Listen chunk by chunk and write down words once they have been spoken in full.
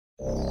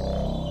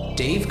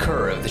Dave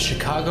Kerr of the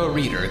Chicago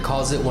Reader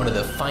calls it one of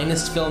the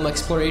finest film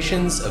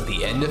explorations of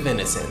the end of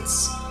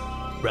innocence.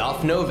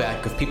 Ralph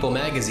Novak of People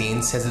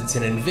magazine says it's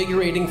an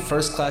invigorating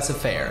first-class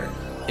affair.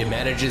 It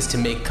manages to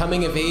make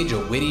coming of age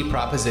a witty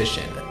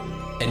proposition.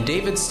 And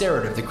David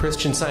Sterrett of the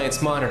Christian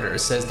Science Monitor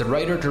says the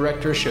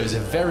writer-director shows a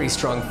very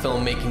strong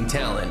filmmaking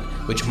talent,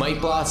 which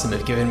might blossom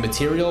if given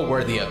material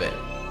worthy of it.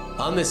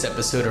 On this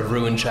episode of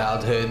Ruined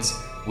Childhoods,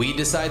 we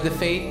decide the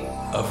fate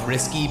of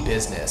risky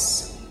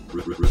business.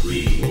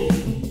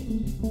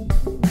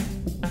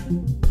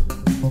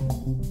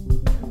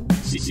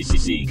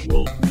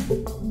 Sequel.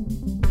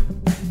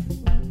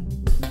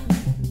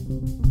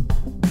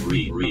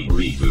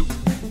 Reboot.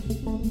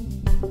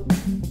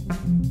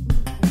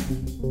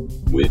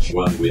 Which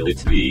one will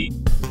it be?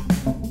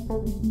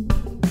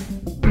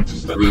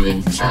 The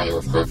Ruined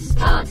Childhoods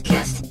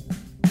Podcast.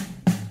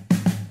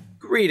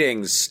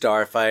 Greetings,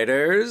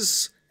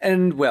 Starfighters,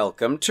 and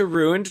welcome to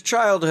Ruined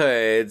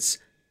Childhoods.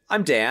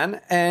 I'm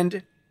Dan,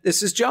 and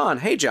this is John.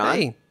 Hey, John.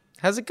 Hey,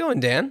 how's it going,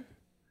 Dan?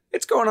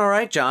 It's going all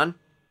right, John.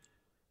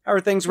 How are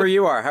things where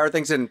you are? How are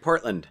things in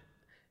Portland?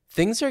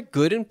 Things are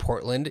good in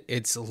Portland.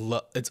 It's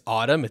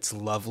autumn. It's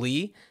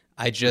lovely.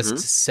 I just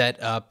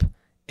set up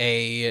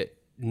a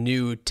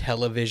new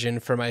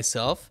television for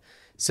myself.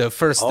 So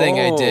first thing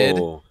I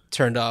did,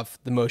 turned off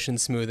the motion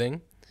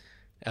smoothing.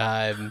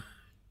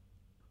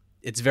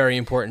 It's very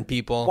important,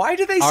 people. Why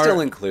do they still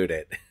include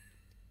it?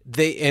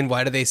 And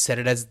why do they set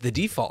it as the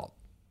default?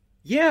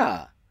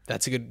 Yeah.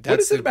 That's the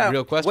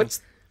real question.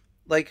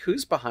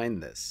 Who's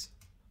behind this?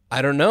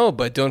 I don't know,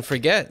 but don't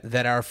forget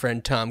that our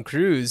friend Tom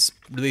Cruise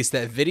released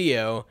that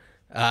video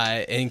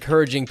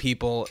encouraging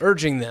people,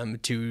 urging them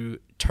to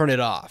turn it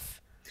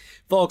off.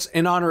 Folks,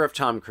 in honor of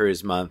Tom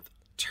Cruise Month,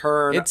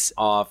 turn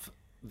off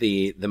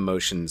the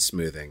motion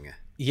smoothing.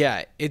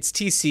 Yeah, it's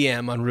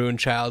TCM on Ruined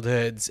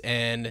Childhoods,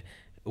 and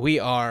we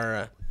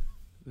are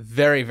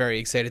very, very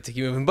excited to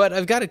keep moving.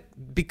 But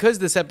because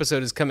this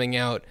episode is coming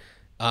out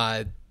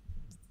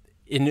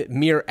in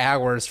mere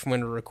hours from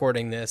when we're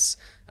recording this,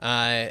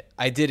 I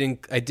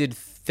did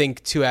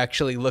think to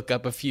actually look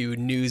up a few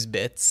news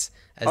bits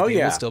as they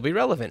will still be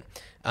relevant.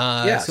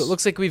 Yes. So it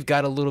looks like we've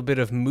got a little bit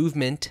of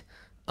movement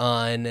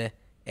on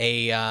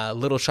a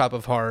Little Shop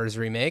of Horrors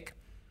remake.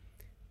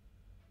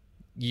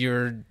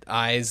 Your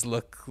eyes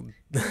look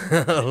a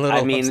little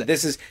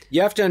upset.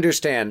 You have to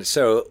understand.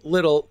 So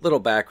little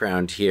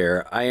background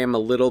here. I am a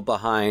little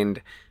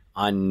behind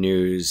on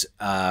news.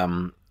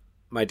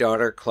 My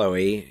daughter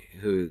Chloe,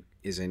 who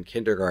is in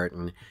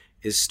kindergarten,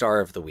 is Star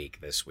of the Week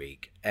this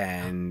week.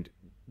 And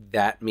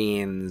that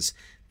means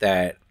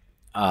that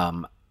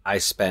I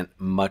spent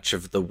much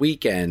of the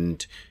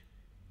weekend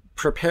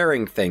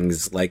preparing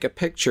things like a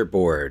picture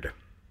board.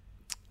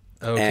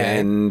 Okay.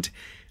 And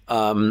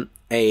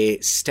a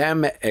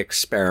STEM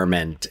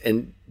experiment,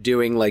 and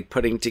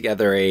putting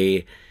together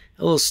a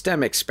little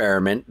STEM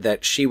experiment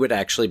that she would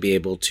actually be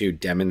able to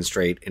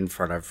demonstrate in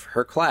front of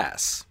her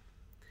class.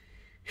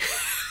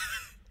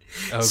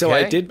 Okay. So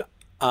I did.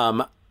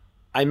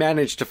 I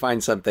managed to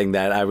find something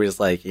that I was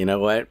like, you know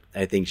what?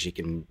 I think she's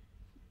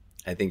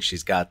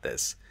got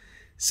this.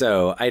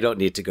 So I don't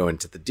need to go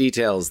into the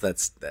details.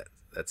 That's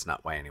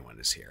not why anyone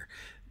is here.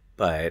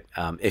 But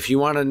if you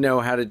want to know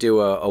how to do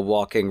a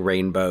walking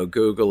rainbow,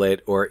 Google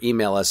it or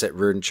email us at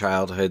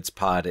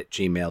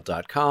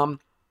ruinedchildhoodspod@gmail.com.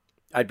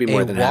 I'd be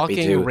more than happy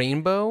to. A walking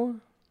rainbow?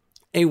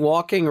 A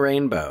walking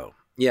rainbow,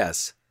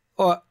 yes.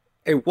 Or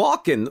a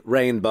walking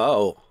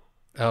rainbow.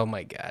 Oh,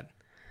 my God.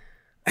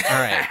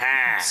 All right.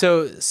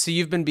 So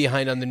you've been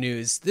behind on the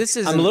news.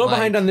 I'm a little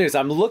behind on the news.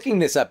 I'm looking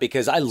this up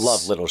because I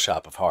love Little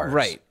Shop of Horrors.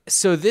 Right.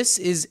 So this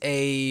is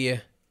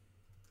a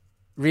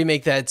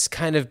remake that's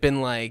kind of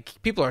been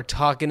people are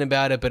talking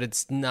about it, but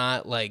it's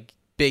not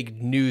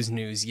big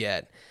news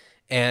yet.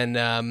 And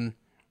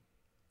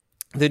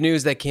the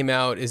news that came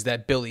out is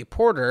that Billy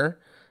Porter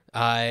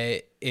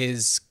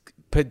is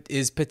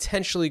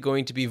potentially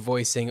going to be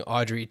voicing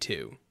Audrey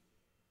 2.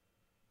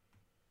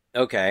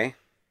 Okay.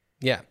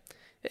 Yeah.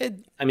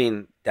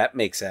 That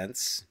makes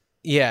sense.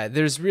 Yeah,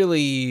 there's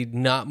really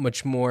not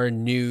much more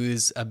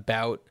news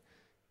about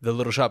the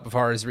Little Shop of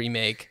Horrors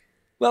remake.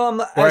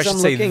 Well,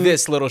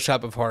 this Little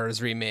Shop of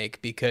Horrors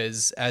remake,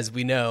 because as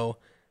we know,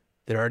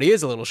 there already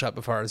is a Little Shop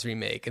of Horrors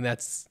remake, and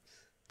that's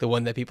the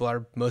one that people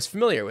are most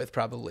familiar with,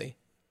 probably.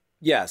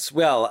 Yes.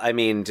 Well,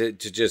 to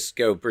just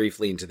go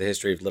briefly into the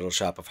history of Little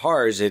Shop of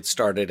Horrors, it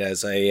started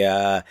as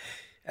a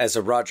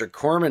Roger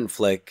Corman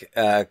flick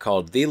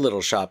called The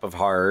Little Shop of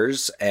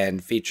Horrors,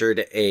 and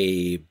featured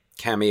a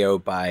cameo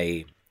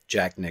by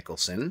Jack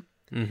Nicholson,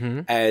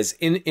 as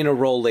in a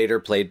role later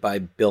played by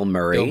Bill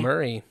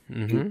Murray.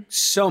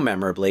 So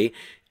memorably.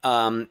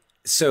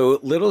 So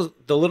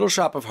The Little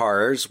Shop of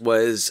Horrors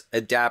was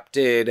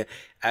adapted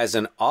as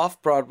an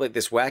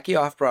wacky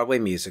off-Broadway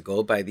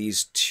musical by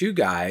these two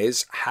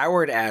guys,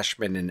 Howard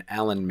Ashman and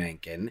Alan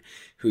Menken,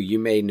 who you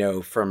may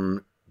know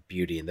from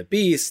Beauty and the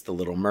Beast, The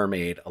Little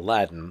Mermaid,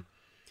 Aladdin.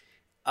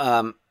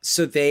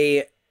 So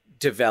they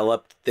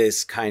developed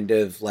this kind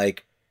of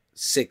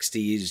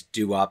 60s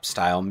doo-wop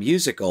style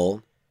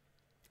musical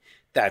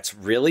that's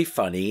really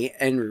funny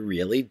and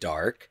really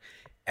dark.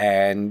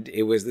 And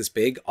it was this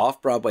big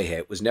off-Broadway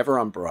hit, was never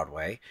on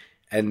Broadway.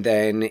 And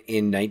then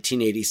in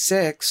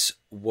 1986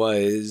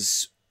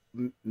 was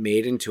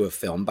made into a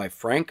film by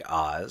Frank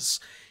Oz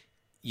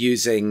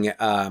using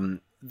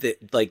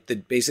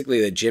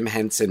basically the Jim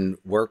Henson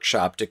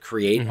workshop to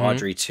create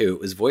Audrey 2.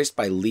 It was voiced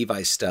by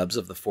Levi Stubbs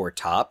of the Four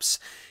Tops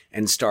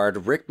and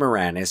starred Rick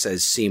Moranis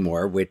as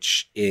Seymour,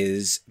 which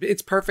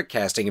it's perfect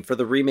casting. And for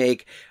the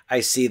remake, I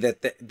see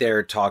that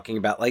they're talking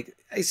about, like,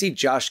 I see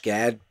Josh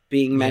Gad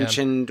being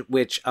mentioned,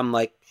 which I'm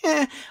like,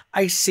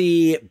 I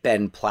see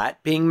Ben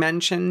Platt being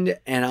mentioned,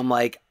 and I'm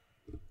like,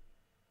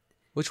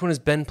 which one is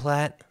Ben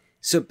Platt?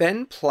 So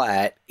Ben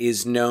Platt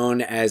is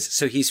known as,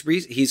 so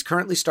he's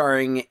currently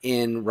starring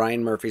in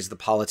Ryan Murphy's The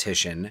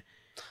Politician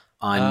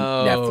on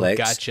Netflix.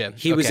 Gotcha.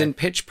 He was in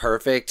Pitch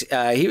Perfect.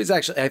 He was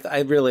actually, I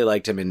really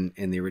liked him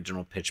in the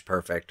original Pitch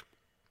Perfect.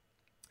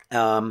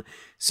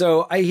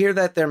 So I hear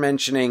that they're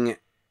mentioning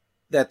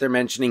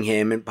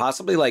him, and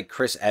possibly like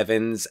Chris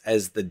Evans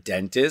as the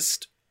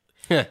dentist,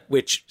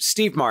 which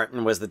Steve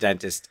Martin was the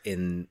dentist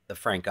in the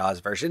Frank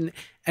Oz version.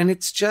 And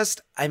it's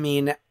just, I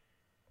mean,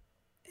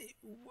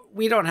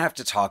 we don't have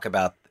to talk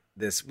about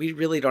this. We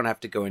really don't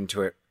have to go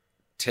into it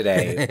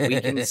today. We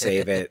can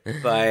save it.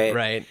 But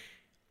right.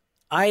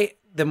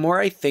 The more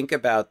I think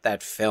about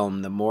that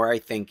film, the more I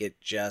think it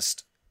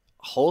just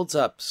holds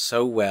up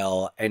so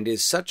well and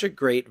is such a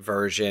great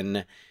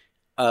version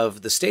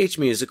of the stage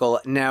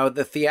musical. Now,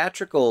 the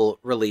theatrical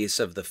release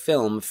of the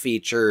film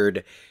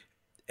featured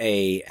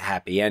a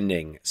happy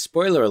ending.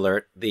 Spoiler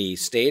alert, the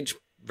stage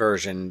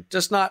version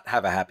does not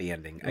have a happy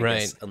ending, I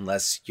guess,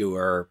 unless you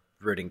are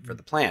rooting for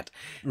the plant.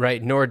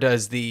 Right, nor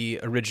does the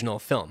original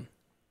film.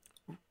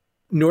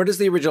 Nor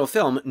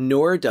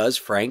does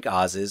Frank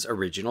Oz's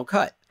original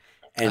cut.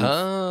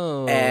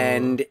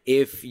 And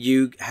if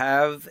you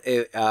have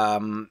the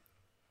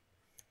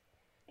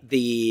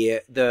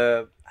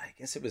I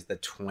guess it was the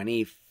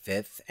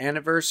 25th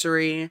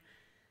anniversary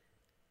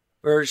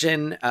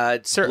version,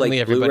 certainly like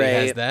everybody Blu-ray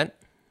has that.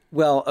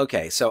 Well,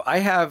 okay, so I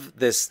have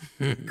this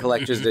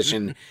collector's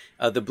edition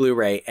of the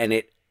Blu-ray, and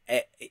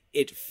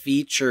it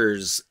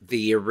features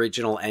the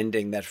original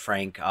ending that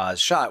Frank Oz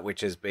shot,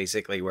 which is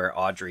basically where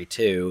Audrey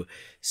 2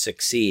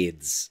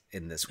 succeeds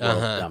in this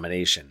world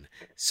domination.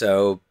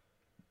 So,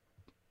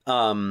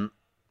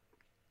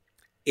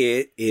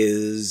 it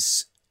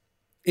is,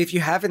 if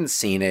you haven't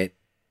seen it,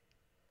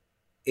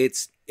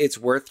 it's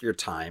worth your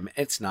time.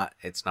 It's not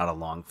a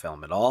long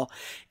film at all.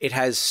 It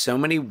has so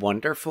many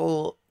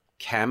wonderful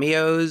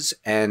cameos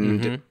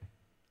and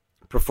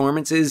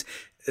performances.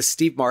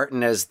 Steve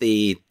Martin as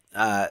the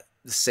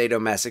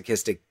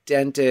sadomasochistic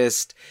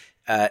dentist,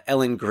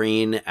 Ellen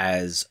Greene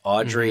as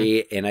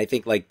Audrey, and I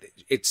think like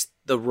it's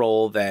the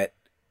role that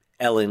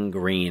Ellen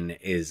Greene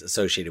is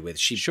associated with.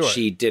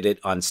 She did it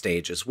on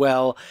stage as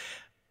well.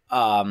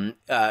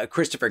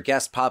 Christopher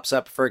Guest pops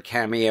up for a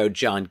cameo.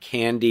 John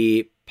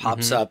Candy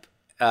pops up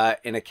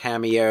in a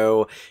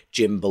cameo.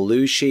 Jim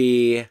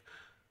Belushi.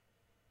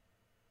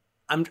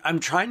 I'm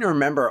trying to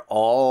remember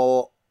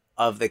all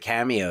of the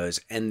cameos,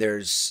 and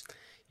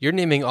you're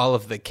naming all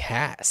of the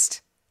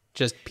cast,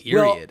 just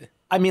period. Well,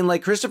 I mean,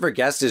 like Christopher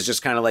Guest is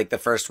just kind of like the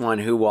first one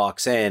who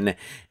walks in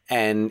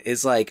and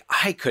is like,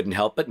 I couldn't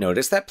help but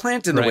notice that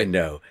plant in the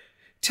window.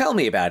 Tell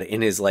me about it,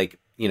 in his, like,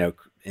 you know,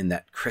 in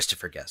that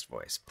Christopher Guest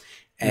voice.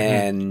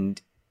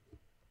 And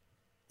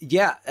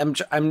yeah, I'm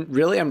trying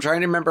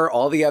to remember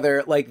all the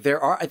other, like, there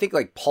are, I think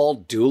like Paul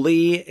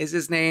Dooley is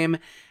his name,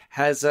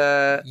 has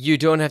a... You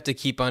don't have to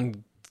keep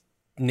on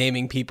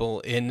naming people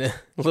in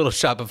Little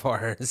Shop of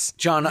Horrors.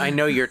 John, I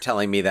know you're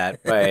telling me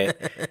that, but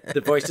the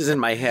voices in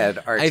my head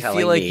are telling me. I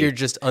feel like you're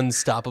just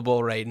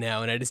unstoppable right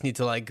now, and I just need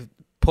to, like,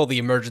 pull the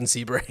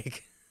emergency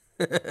brake.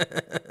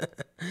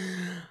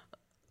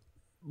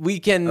 We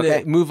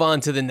can move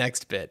on to the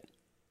next bit.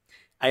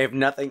 I have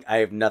nothing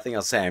else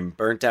to say. I'm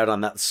burnt out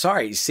on that.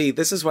 Sorry. See,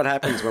 this is what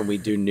happens when we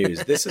do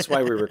news. This is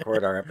why we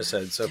record our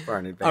episodes so far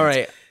in advance. All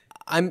right.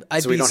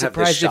 I'd be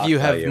surprised if you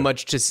have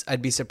much to.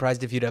 I'd be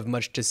surprised if you'd have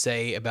much to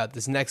say about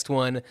this next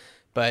one.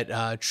 But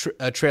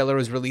a trailer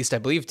was released, I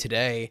believe,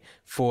 today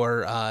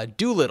for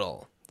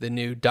Dolittle, the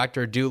new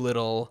Dr.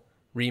 Dolittle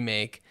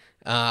remake.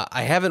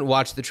 I haven't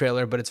watched the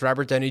trailer, but it's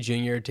Robert Downey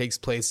Jr. It takes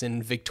place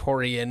in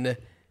Victorian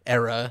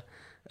era.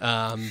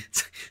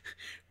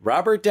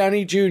 Robert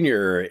Downey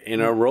Jr. in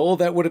a role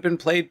that would have been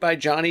played by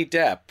Johnny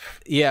Depp.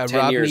 Yeah,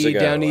 10 years ago.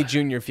 Downey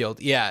Jr. Field.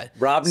 Yeah,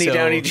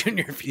 Downey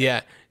Jr. Field.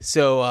 Yeah,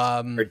 so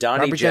or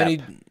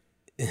Donnie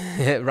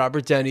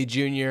Robert Downey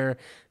Jr.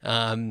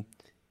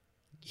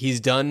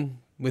 He's done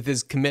with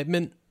his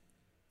commitment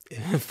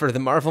for the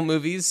Marvel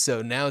movies,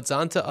 so now it's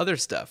on to other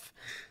stuff.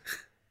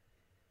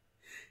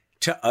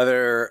 To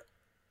other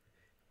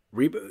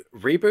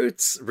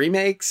reboots,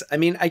 remakes. I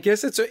mean, I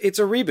guess it's a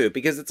reboot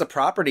because it's a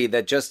property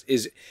that just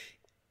is.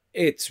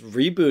 It's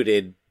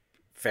rebooted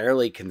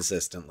fairly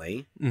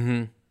consistently.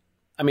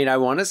 I mean, I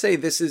want to say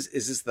is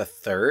this the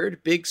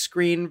third big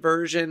screen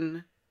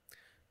version?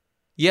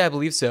 Yeah, I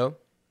believe so.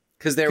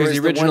 Because the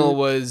original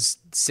was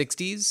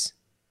 60s.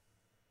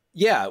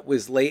 Yeah, it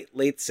was late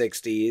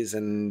 60s,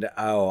 and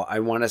I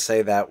want to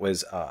say that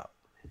was I'm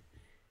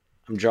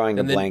drawing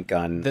a blank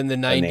on then the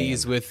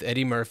 90s with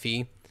Eddie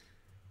Murphy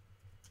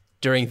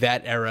during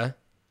that era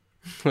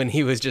when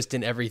he was just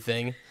in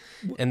everything.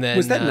 And then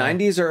was that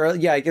 90s or early?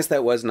 Yeah, I guess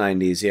that was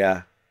 90s.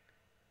 Yeah.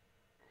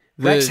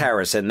 Rex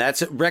Harrison.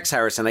 That's Rex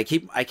Harrison. I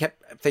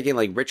kept thinking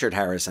like Richard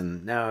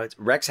Harrison. No, it's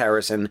Rex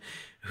Harrison,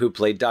 who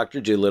played Dr.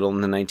 Dolittle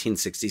in the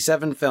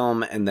 1967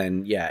 film, and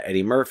then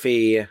Eddie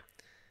Murphy.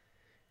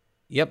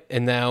 Yep,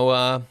 and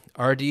now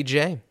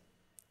RDJ.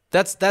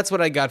 That's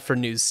what I got for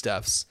news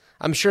stuffs.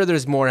 I'm sure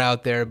there's more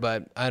out there,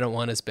 but I don't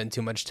want to spend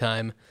too much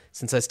time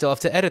since I still have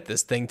to edit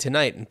this thing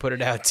tonight and put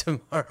it out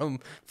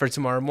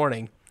tomorrow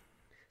morning.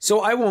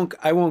 So I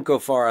won't go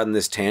far on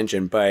this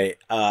tangent, but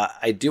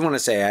I do want to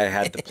say I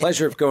had the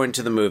pleasure of going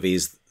to the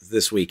movies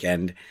this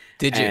weekend.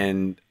 Did you?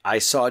 And I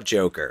saw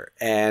Joker,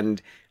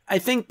 and I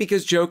think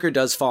because Joker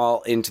does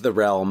fall into the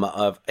realm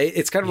of,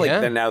 it's kind of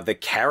like now the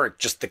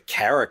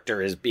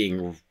character is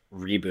being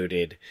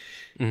rebooted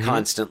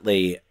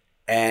constantly.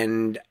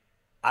 And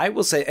I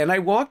will say, and I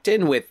walked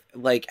in with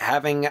like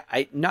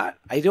I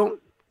don't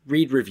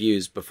read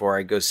reviews before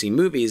I go see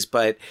movies,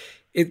 but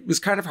it was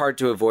kind of hard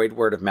to avoid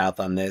word of mouth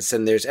on this.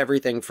 And there's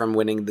everything from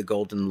winning the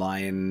Golden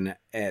Lion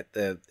at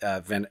the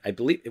I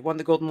believe it won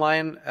the Golden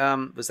Lion.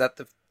 Was that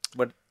the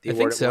award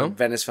it won?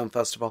 Venice Film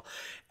Festival.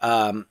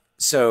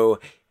 So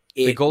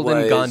the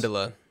Golden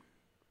Gondola.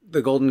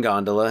 The Golden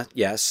Gondola,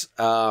 yes.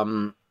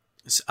 Venice.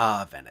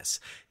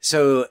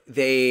 So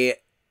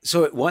it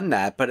won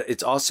that, but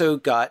it's also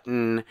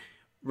gotten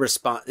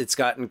it's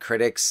gotten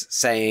critics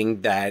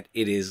saying that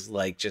it is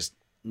like just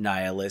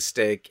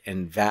nihilistic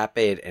and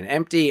vapid and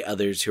empty.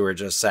 Others who are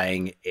just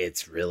saying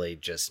it's really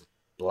just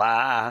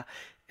blah.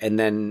 And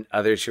then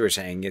others who are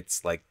saying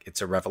it's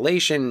a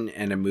revelation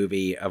and a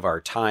movie of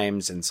our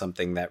times and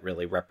something that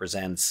really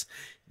represents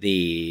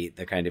the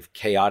kind of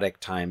chaotic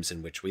times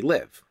in which we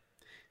live.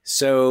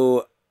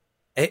 So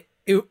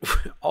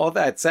all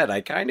that said,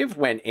 I kind of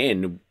went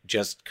in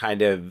just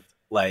kind of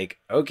like,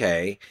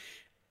 okay,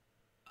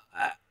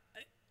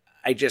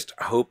 I just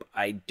hope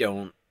I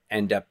don't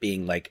end up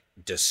being like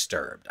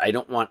disturbed. I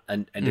don't want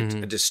a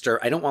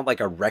I don't want like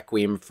a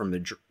Requiem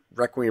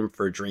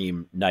for a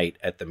Dream night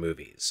at the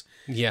movies.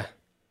 Yeah.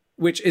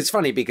 Which is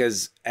funny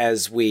because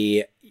as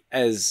my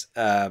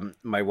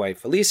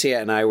wife Alicia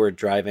and I were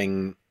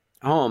driving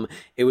home,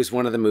 it was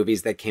one of the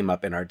movies that came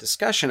up in our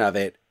discussion of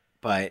it,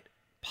 but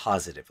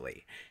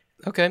positively.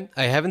 Okay.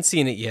 I haven't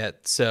seen it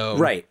yet, so.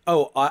 Right.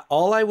 Oh,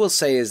 all I will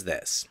say is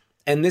this.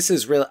 And this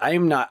is real.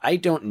 I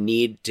don't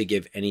need to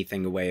give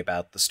anything away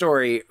about the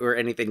story or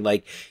anything.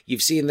 Like,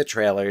 you've seen the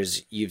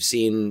trailers, you've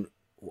seen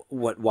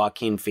what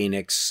Joaquin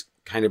Phoenix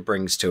kind of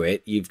brings to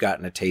it. You've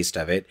gotten a taste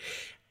of it.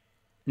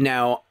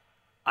 Now,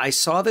 I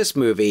saw this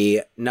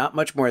movie not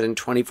much more than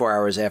 24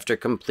 hours after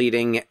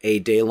completing a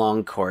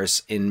day-long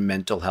course in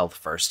mental health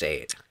first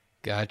aid.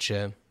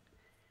 Gotcha.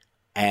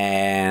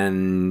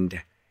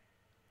 And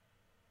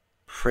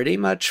pretty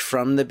much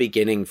from the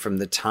beginning, from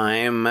the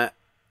time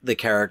the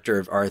character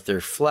of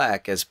Arthur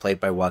Fleck, as played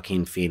by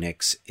Joaquin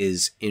Phoenix,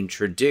 is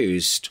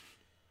introduced,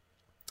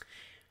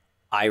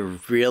 I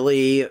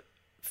really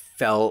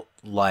felt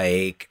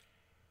like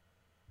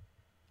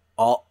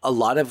a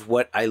lot of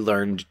what I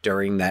learned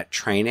during that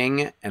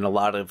training and a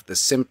lot of the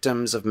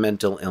symptoms of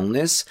mental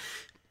illness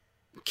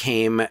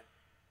came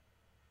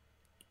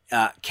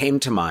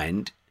to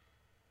mind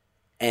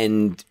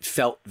and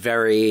felt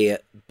very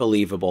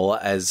believable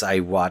as I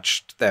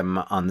watched them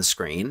on the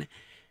screen.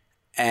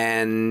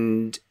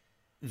 And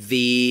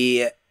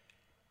I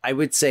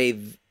would say,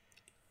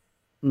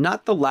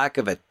 not the lack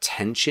of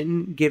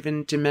attention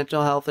given to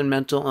mental health and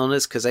mental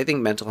illness, because I think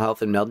mental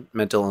health and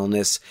mental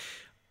illness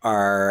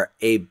are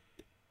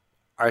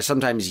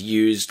sometimes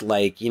used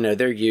like,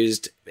 they're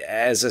used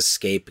as a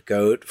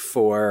scapegoat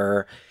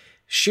for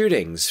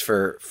shootings,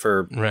 for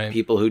right.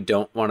 people who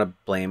don't want to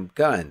blame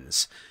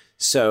guns.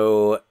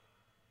 So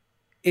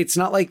it's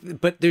not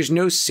like, but there's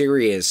no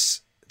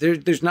serious,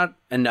 there's not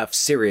enough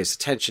serious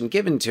attention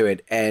given to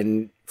it.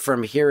 And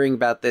from hearing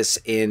about this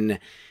in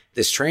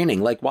this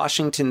training, like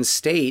Washington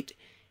State,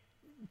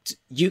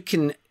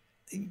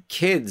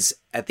 kids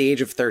at the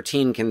age of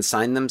 13 can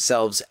sign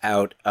themselves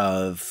out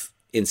of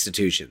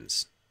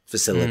institutions,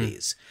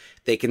 facilities.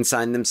 They can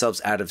sign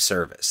themselves out of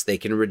service. They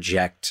can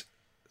reject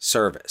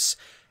service.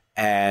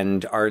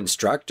 And our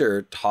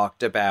instructor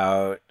talked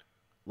about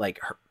like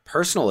her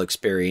personal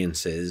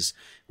experiences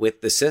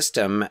with the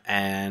system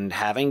and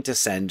having to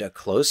send a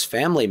close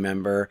family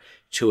member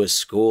to a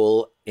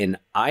school in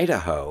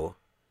Idaho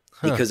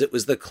because it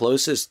was the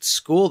closest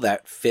school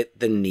that fit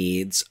the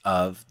needs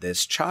of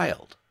this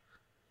child.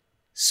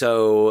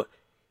 So,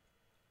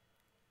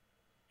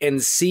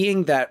 and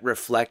seeing that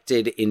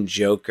reflected in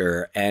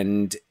Joker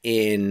and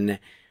in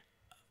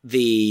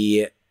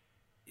the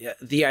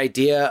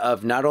idea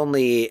of not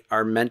only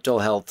are mental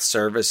health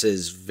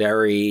services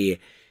very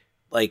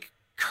like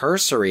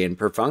cursory and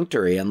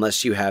perfunctory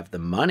unless you have the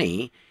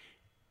money,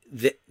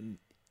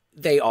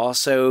 they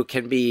also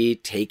can be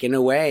taken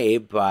away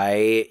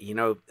by,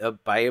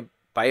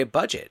 by a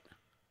budget.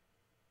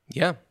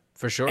 Yeah,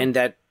 for sure. And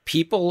that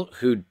people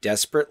who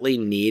desperately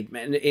need,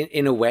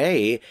 in a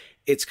way,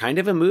 it's kind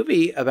of a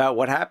movie about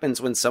what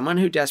happens when someone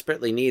who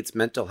desperately needs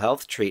mental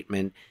health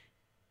treatment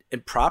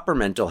and proper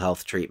mental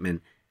health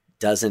treatment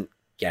doesn't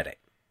get it.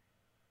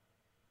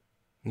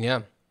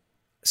 Yeah.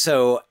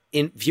 So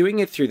in viewing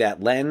it through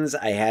that lens,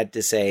 I had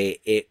to say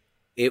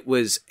it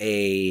was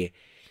an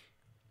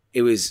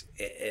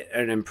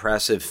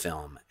impressive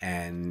film,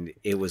 and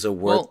it was a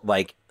worth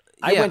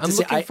I'm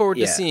looking forward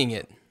to seeing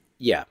it.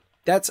 Yeah.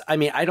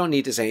 I don't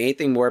need to say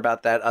anything more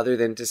about that other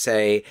than to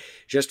say,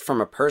 just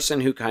from a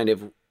person who kind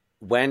of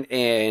went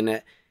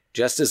in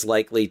just as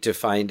likely to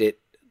find it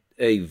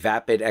a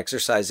vapid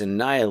exercise in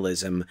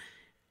nihilism,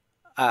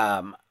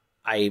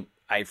 I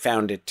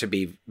found it to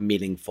be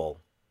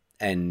meaningful,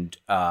 and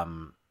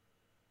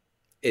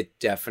it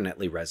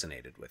definitely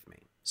resonated with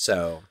me.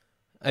 So,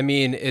 I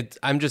mean,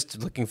 I'm just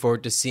looking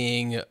forward to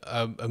seeing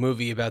a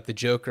movie about the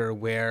Joker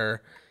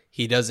where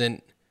he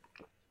doesn't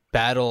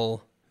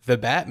battle the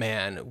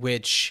Batman,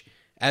 which,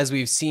 as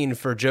we've seen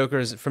from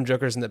Jokers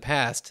in the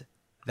past,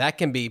 that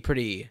can be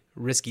pretty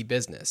risky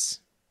business.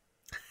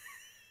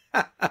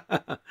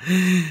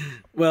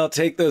 Well,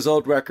 take those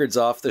old records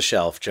off the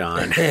shelf,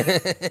 John.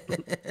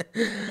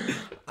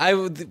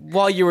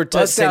 While you were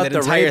saying that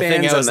entire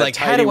thing, I was like,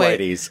 how do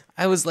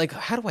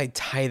I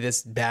tie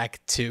this back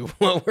to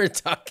what we're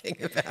talking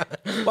about?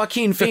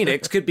 Joaquin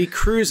Phoenix could be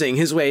cruising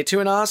his way to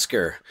an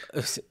Oscar.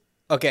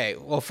 Okay,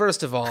 well,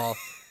 first of all,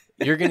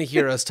 you're going to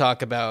hear us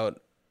talk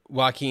about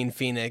Joaquin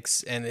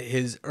Phoenix and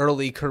his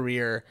early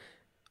career,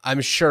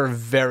 I'm sure,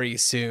 very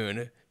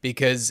soon,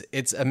 because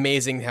it's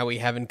amazing how we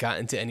haven't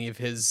gotten to any of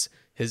his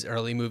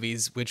early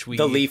movies, which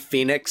the Leaf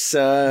Phoenix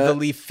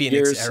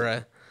years.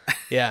 Era.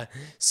 Yeah.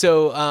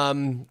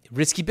 So,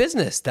 Risky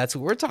Business. That's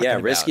what we're talking about.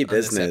 Yeah, Risky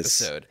Business.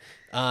 This episode.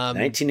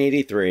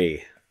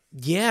 1983.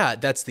 Yeah,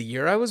 that's the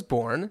year I was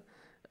born.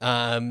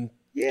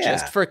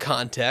 Just for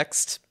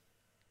context,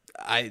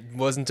 I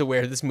wasn't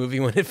aware of this movie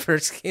when it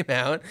first came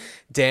out.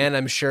 Dan,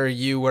 I'm sure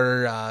you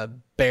were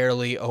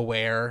barely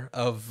aware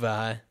of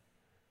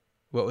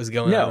what was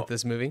going on with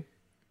this movie.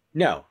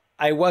 No,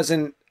 I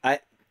wasn't.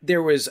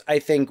 There was, I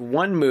think,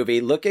 one movie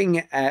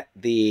looking at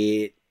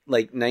the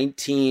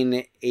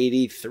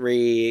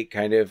 1983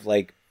 kind of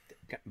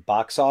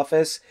box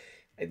office.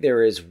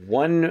 There is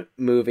one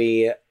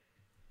movie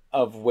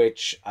of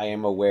which I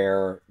am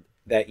aware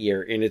that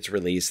year in its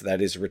release.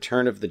 That is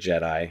Return of the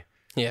Jedi.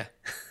 Yeah.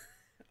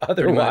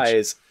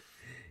 Otherwise,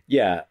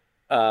 yeah.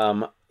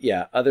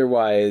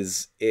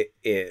 Otherwise,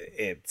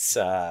 it's.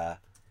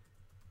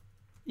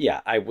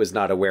 I was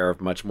not aware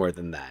of much more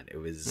than that. It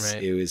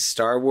was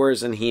Star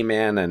Wars and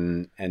He-Man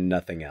and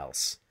nothing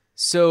else.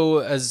 So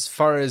as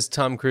far as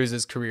Tom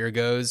Cruise's career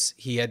goes,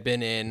 he had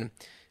been in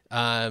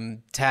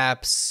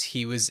Taps.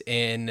 He was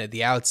in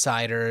The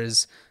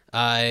Outsiders.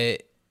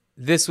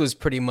 This was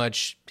pretty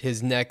much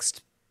his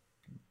next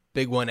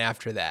big one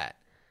after that.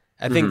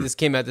 I think this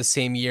came out the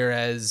same year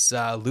as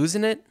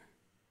Losing It.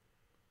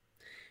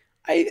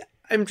 I'm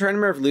trying to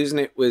remember if Losing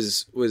It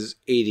was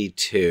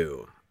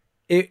 82.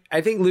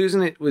 I think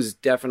Losing It was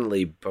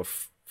definitely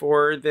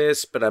before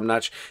this, but I'm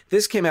not sure.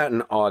 This came out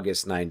in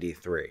August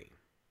 93.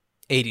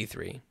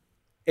 83.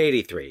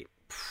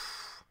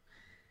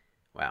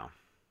 Wow.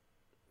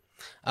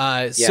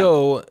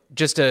 So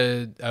just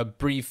a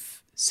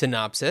brief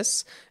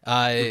synopsis.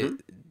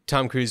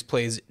 Tom Cruise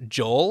plays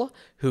Joel,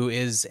 who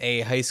is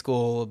a high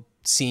school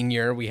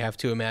senior, we have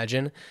to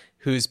imagine,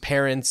 whose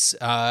parents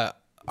are,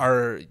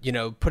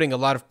 putting a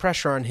lot of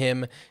pressure on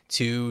him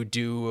to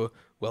do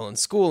well in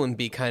school and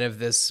be kind of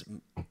this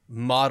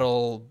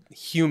model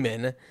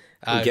human.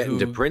 Get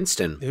into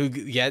Princeton.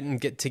 Get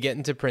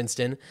into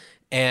Princeton.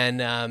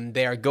 And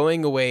they are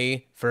going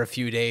away for a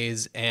few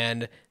days,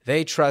 and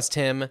they trust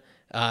him.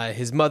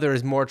 His mother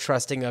is more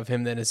trusting of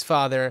him than his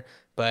father,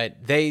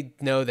 but they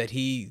know that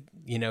he,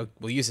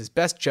 will use his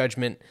best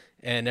judgment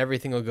and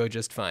everything will go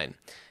just fine.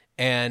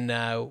 And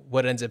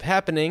what ends up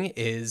happening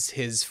is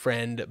his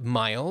friend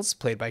Miles,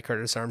 played by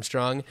Curtis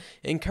Armstrong,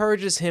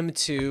 encourages him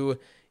to,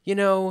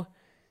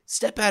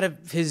 step out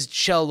of his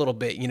shell a little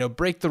bit,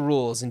 break the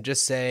rules and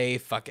just say,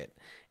 fuck it.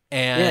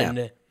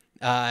 And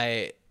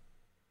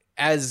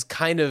as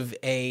kind of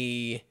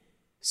a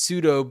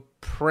pseudo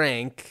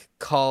prank,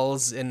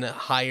 calls and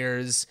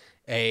hires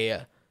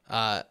a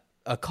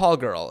call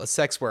girl, a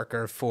sex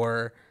worker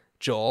for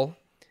Joel.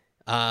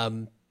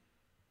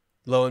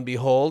 Lo and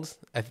behold,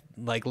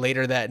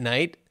 later that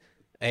night,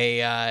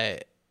 a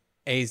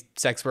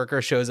sex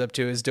worker shows up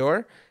to his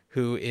door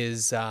who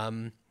is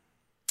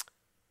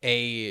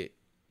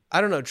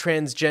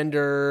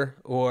transgender,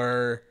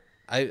 or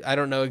I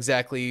don't know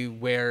exactly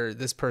where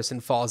this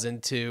person falls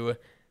into,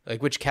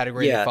 which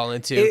category they fall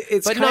into,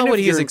 it's but not what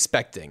he is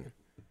expecting.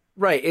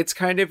 Right. It's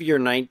kind of your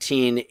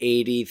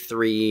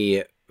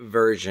 1983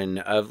 version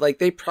of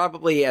they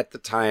probably at the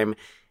time,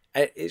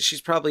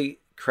 she's probably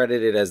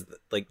credited as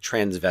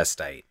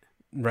transvestite.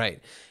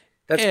 Right.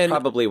 That's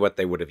probably what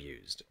they would have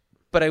used.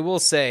 But I will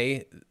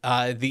say,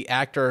 the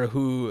actor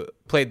who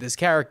played this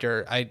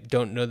character, I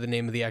don't know the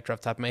name of the actor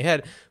off the top of my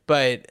head,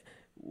 but,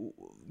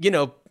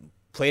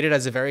 played it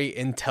as a very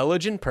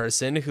intelligent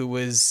person who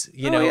was,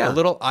 a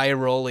little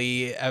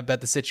eye-rolly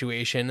about the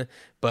situation,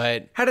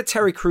 but... Had a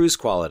Terry Crews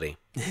quality.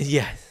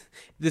 Yeah,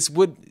 this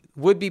would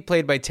be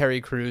played by Terry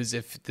Crews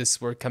if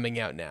this were coming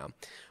out now.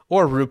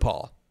 Or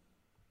RuPaul.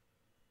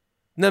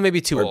 No,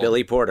 maybe too or old.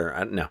 Billy Porter. I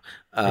don't know.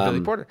 Or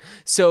Billy Porter.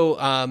 So,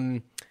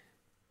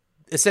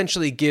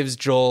 essentially gives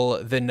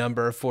Joel the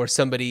number for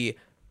somebody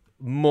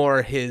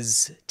more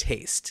his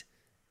taste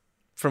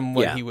from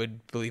what he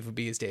would believe would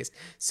be his taste.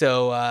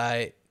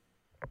 So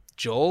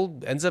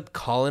Joel ends up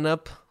calling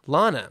up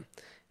Lana,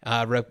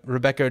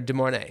 Rebecca De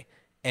Mornay,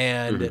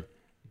 and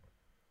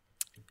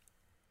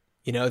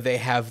they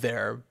have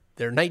their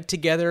night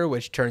together,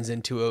 which turns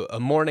into a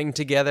morning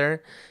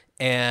together.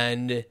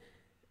 And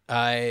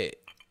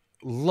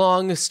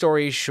long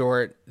story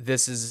short,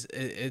 this is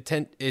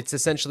it's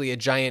essentially a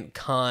giant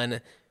con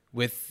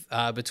with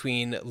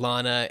between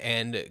Lana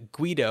and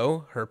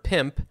Guido, her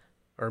pimp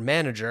or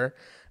manager,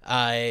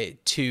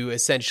 to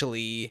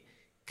essentially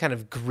kind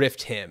of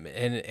grift him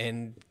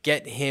and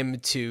get him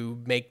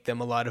to make them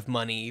a lot of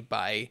money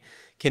by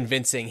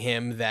convincing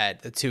him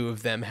that the two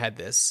of them had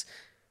this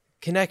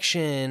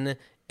connection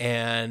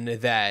and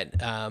that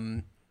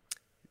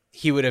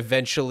he would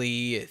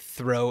eventually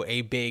throw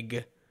a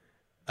big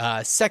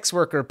sex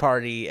worker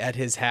party at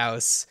his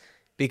house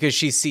because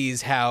she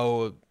sees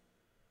how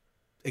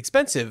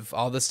expensive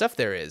all the stuff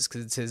there is,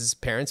 because it's his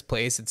parents'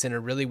 place. It's in a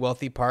really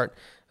wealthy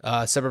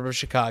suburb of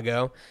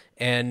Chicago,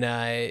 and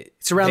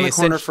it's around the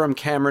corner from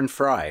Cameron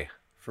Fry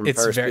from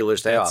Ferris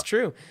Bueller's Day Off. That's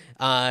true.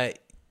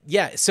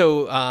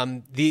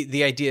 So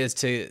the idea is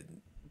to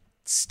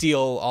steal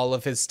all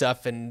of his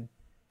stuff and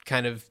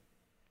kind of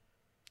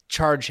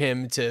charge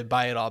him to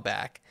buy it all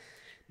back.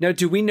 Now,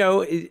 do we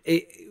know,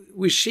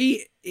 was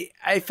she,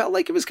 I felt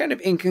like it was kind of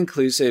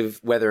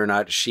inconclusive whether or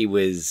not she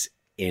was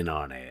in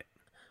on it.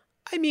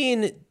 I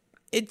mean,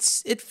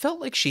 it felt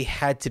like she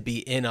had to be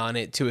in on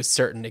it to a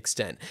certain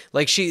extent.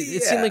 Like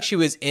it seemed like she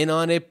was in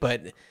on it,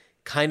 but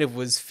kind of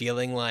was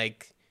feeling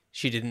like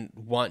she didn't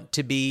want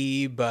to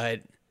be,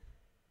 but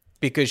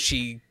because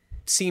she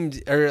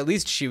seemed, or at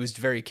least she was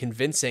very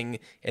convincing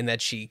in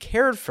that she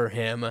cared for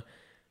him.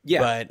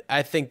 Yeah. But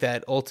I think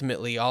that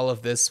ultimately all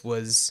of this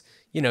was,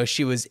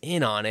 she was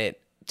in on it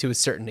to a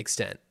certain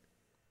extent.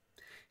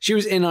 She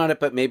was in on it,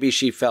 but maybe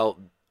she felt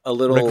a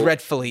little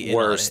regretfully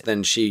worse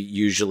than she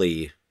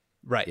usually.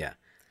 Right. Yeah.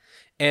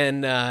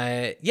 And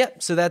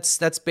so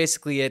that's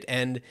basically it.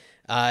 And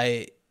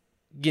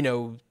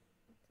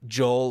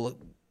Joel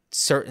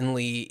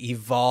certainly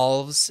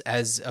evolves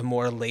as a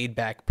more laid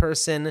back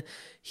person.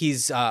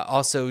 He's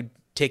also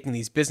taking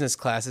these business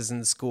classes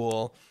in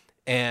school,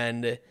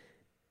 and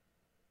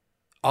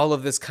all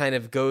of this kind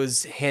of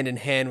goes hand in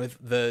hand with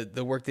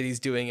the work that he's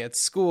doing at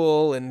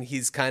school. And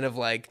he's kind of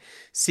like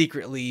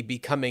secretly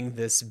becoming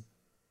this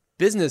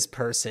business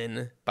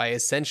person by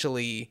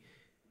essentially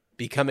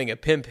becoming a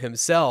pimp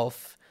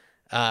himself,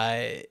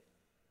 under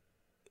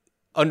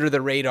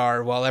the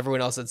radar, while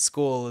everyone else at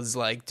school is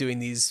like doing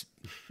these,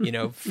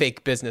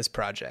 fake business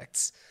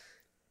projects.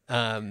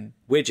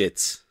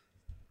 Widgets.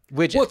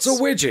 What's a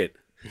widget?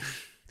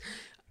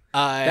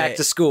 Back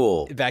to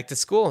school. Back to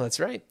school.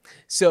 That's right.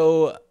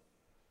 So,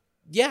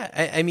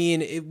 yeah, I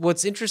mean,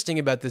 what's interesting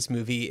about this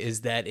movie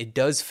is that it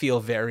does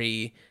feel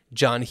very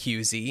John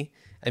Hughesy.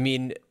 I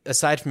mean,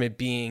 aside from it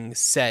being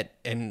set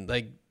and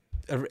like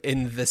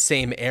in the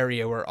same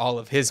area where all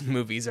of his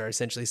movies are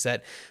essentially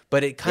set,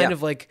 but it kind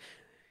of like,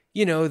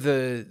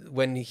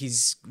 when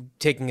he's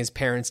taking his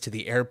parents to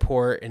the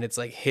airport and it's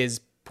like his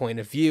point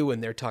of view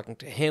and they're talking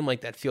to him,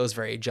 like that feels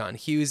very John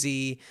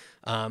Hughesy.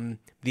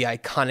 The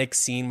iconic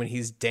scene when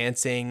he's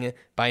dancing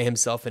by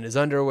himself in his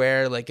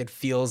underwear, like it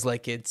feels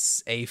like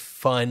it's a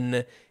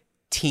fun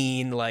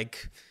teen,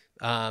 like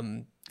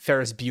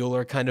Ferris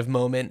Bueller kind of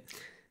moment.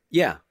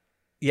 Yeah.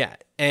 Yeah.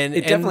 And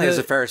it definitely has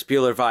a Ferris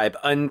Bueller vibe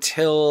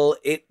until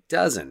it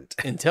doesn't.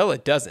 Until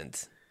it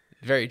doesn't.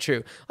 Very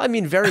true. I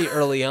mean, very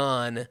early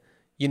on,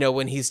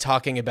 when he's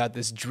talking about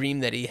this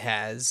dream that he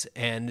has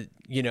and,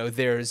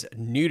 there's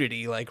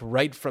nudity, like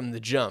right from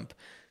the jump,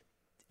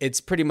 it's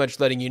pretty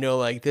much letting you know,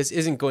 like, this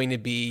isn't going to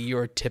be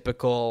your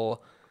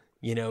typical,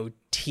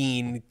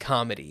 teen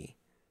comedy.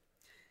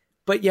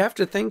 But you have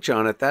to think,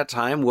 John, at that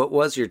time, what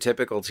was your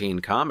typical teen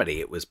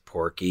comedy? It was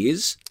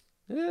Porky's.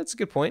 Yeah, that's a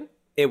good point.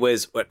 It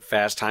was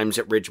Fast Times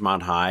at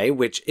Ridgemont High,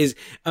 which is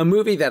a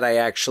movie that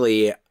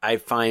I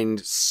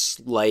find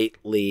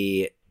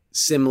slightly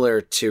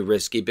similar to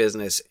Risky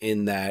Business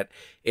in that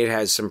it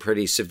has some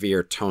pretty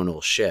severe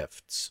tonal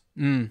shifts.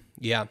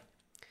 Yeah.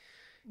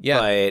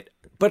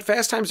 But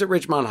Fast Times at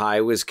Ridgemont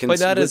High was but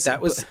not as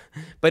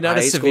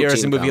severe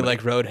as a movie comedy.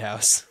 like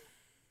Roadhouse.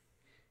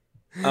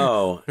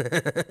 Oh,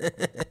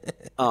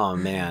 oh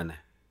man,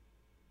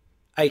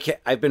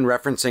 I've been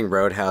referencing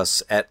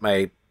Roadhouse at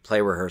my play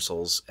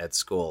rehearsals at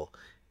school.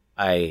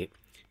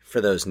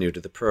 For those new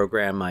to the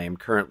program, I am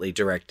currently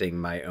directing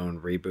my own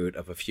reboot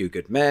of A Few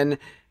Good Men,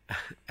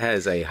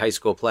 high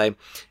school play,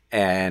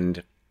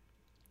 and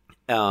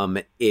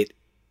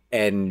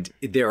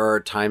there are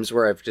times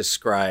where I've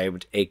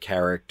described a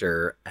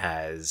character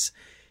as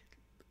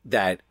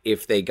that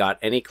if they got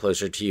any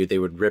closer to you, they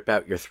would rip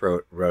out your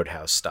throat,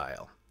 Roadhouse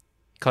style.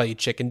 Call you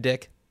chicken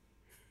dick?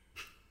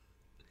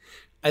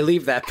 I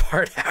leave that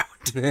part out.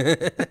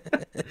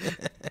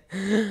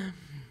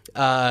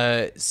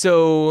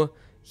 So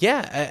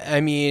yeah,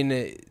 I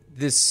mean,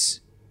 this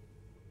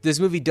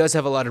movie does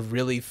have a lot of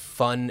really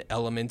fun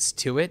elements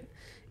to it,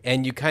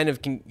 and you kind of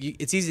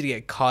it's easy to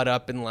get caught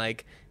up in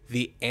like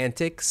the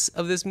antics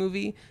of this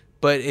movie,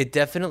 but it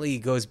definitely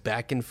goes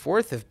back and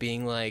forth of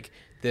being like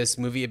this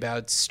movie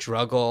about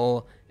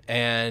struggle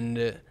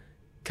and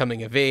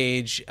coming of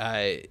age.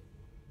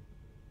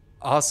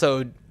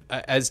 Also,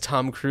 as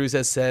Tom Cruise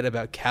has said,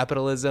 about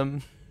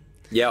capitalism.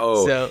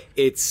 Yeah.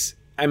 It's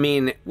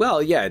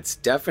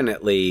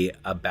definitely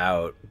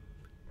about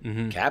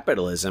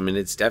capitalism, and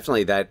it's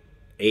definitely that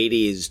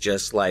 80s,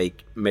 just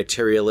like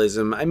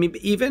materialism. I mean,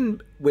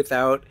 even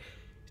without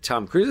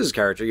Tom Cruise's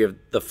character, you have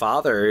the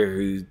father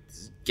who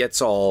gets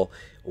all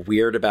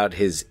weird about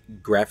his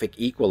graphic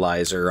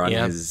equalizer on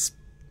his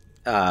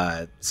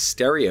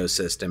stereo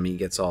system. He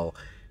gets all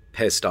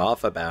pissed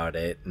off about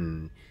it,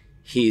 and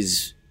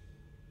he's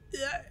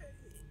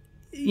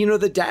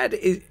the dad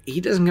he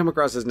doesn't come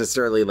across as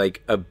necessarily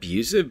like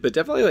abusive, but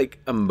definitely like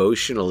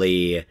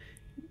emotionally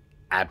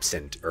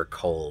absent or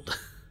cold.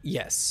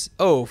 Yes.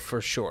 Oh, for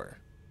sure.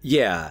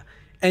 Yeah.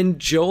 And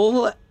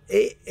Joel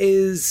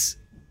is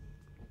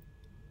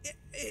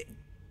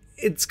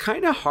it's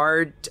kind of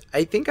hard.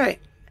 I think I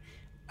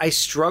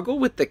struggle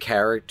with the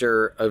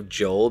character of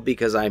Joel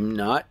because I'm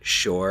not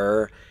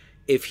sure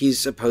if he's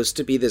supposed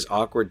to be this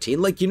awkward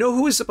teen. Like,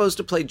 who is supposed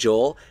to play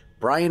Joel?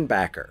 Brian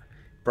Backer.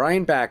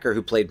 Brian Backer,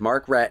 who played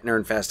Mark Ratner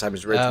in Fast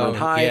Times at Ridgemont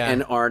High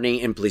and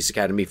Arnie in Police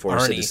Academy 4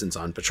 Citizens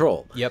on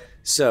Patrol. Yep.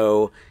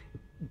 So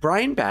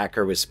Brian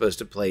Backer was supposed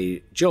to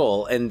play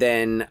Joel, and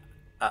then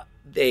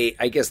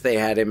I guess they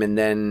had him, and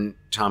then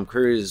Tom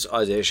Cruise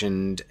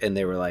auditioned, and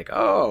they were like,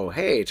 "Oh,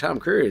 hey, Tom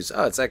Cruise!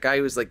 Oh, it's that guy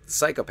who was like the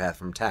psychopath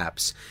from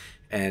Taps."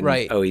 And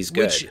he's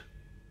good. Which,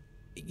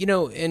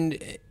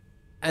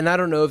 and I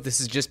don't know if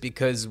this is just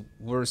because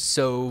we're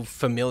so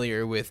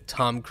familiar with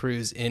Tom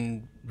Cruise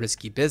in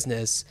Risky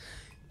Business,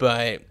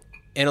 but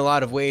in a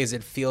lot of ways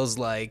it feels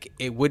like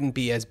it wouldn't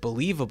be as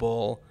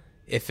believable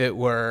if it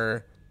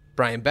were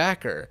Brian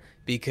Backer,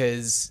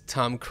 because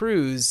Tom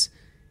Cruise,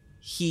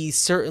 he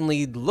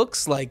certainly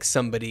looks like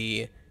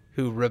somebody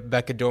who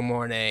Rebecca De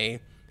Mornay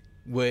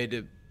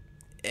would,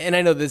 and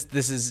I know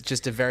this is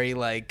just a very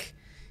like,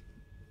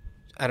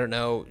 I don't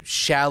know,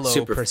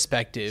 shallow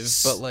perspective,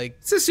 but like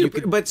it's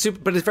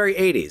but it's very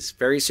 80s,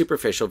 very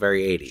superficial,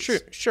 very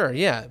 80s. Sure,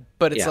 yeah.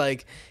 But it's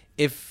like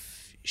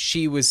if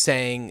she was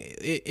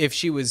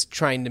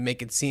trying to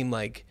make it seem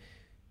like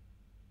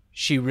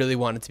she really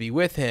wanted to be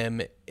with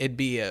him, it'd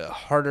be a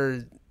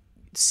harder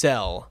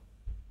sell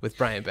with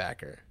Brian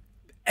Backer.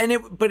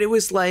 But it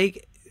was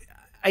like,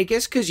 I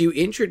guess because you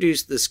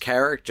introduced this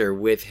character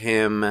with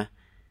him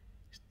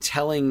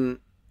telling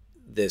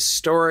this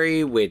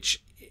story,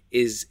 which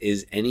is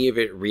any of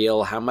it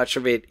real? How much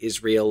of it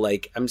is real?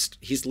 Like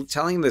he's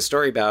telling the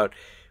story about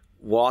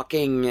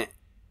walking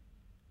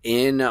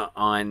in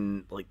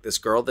on like this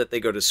girl that they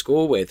go to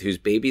school with, who's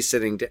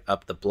babysitting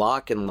up the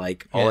block, and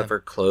like all of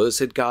her clothes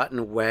had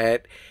gotten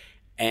wet.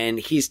 And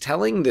he's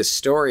telling this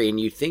story, and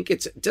you think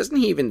doesn't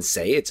he even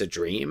say it's a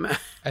dream?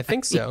 I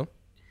think so.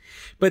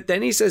 But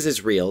then he says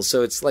it's real,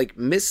 so it's like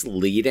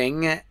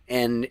misleading,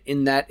 and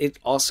in that it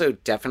also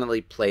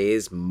definitely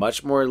plays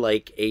much more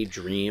like a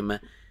dream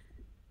than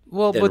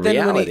but then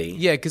reality.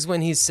 Because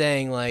when he's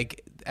saying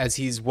like, as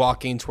he's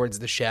walking towards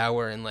the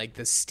shower and like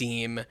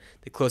the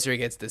closer he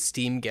gets, the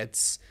steam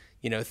gets,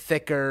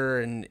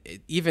 thicker, and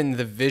even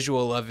the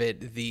visual of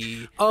it,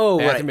 the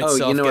bathroom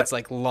itself gets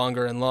like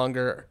longer and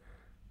longer.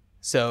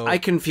 So I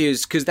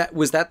confused, because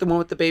was that the one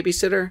with the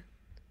babysitter?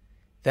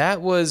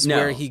 That was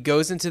where he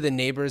goes into the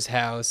neighbor's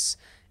house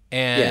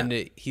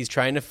and he's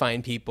trying to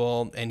find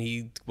people, and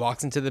he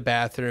walks into the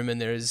bathroom, and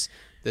there's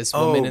this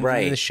woman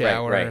in the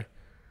shower. Right.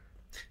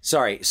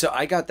 Sorry. So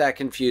I got that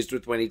confused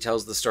with when he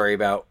tells the story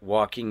about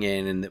walking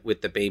in and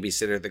with the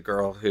babysitter, the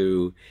girl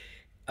who,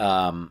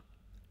 and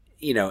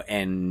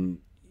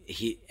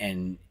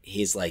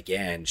he's like,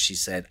 and she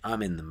said,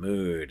 "I'm in the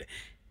mood."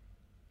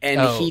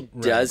 And he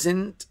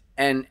doesn't.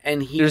 And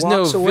he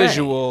walks away.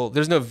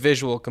 There's no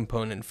visual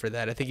component for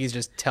that. I think he's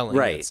just telling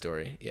that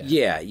story.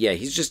 Yeah,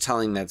 he's just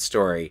telling that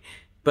story.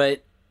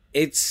 But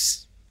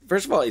it's,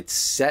 first of all, it's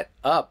set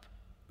up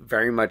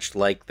very much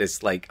like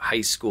this like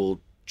high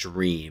school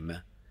dream.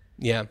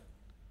 Yeah.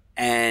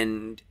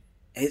 And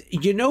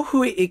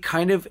who it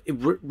kind of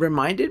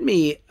reminded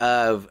me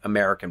of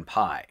American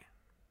Pie.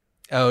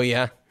 Oh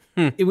yeah.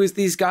 It was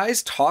these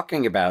guys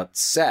talking about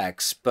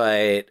sex,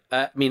 but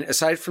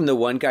aside from the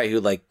one guy who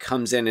like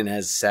comes in and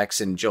has sex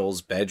in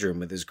Joel's bedroom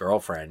with his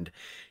girlfriend,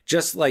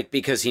 just like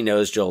because he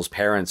knows Joel's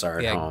parents are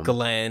at home.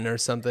 Glenn or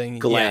something.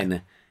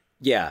 Glenn.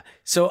 Yeah.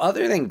 So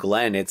other than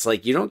Glenn, it's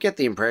like you don't get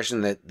the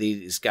impression that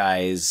these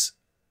guys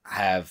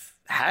have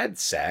had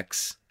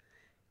sex.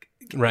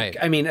 Right.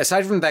 I mean,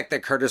 aside from the fact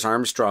that Curtis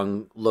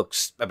Armstrong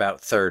looks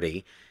about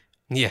 30,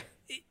 Yeah.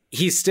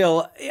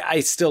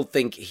 I still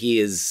think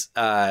he's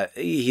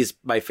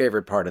my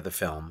favorite part of the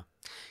film.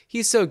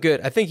 He's so good.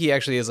 I think he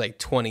actually is like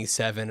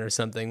 27 or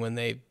something when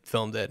they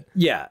filmed it.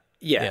 Yeah.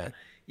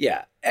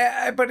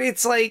 But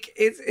it's like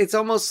it's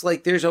almost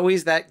like there's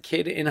always that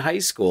kid in high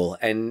school,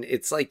 and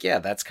it's like, yeah,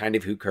 that's kind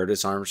of who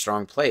Curtis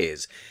Armstrong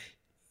plays.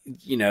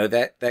 You know,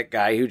 that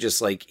guy who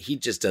just like he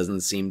just doesn't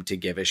seem to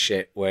give a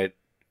shit what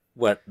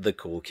the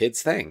cool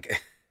kids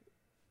think.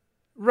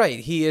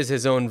 Right. He is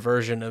his own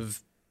version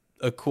of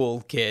a cool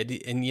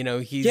kid, and you know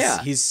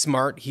he's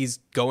smart. He's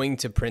going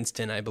to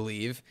Princeton, I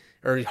believe,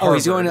 or Harvard. Oh,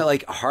 he's going to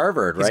like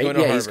Harvard, right? He's going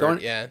to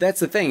Harvard, yeah. That's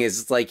the thing is,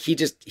 it's like he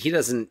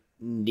doesn't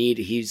need.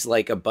 He's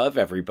like above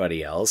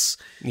everybody else.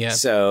 Yeah.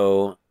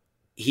 So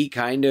he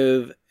kind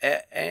of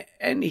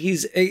and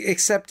he's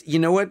except you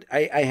know what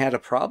I had a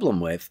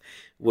problem with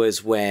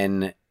was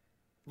when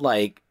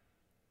like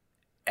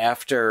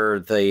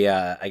after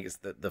the I guess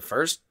the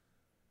first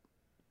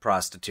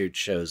prostitute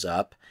shows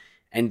up.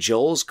 And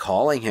Joel's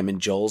calling him, and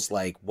Joel's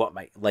like,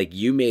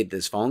 you made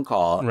this phone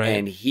call. Right.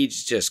 And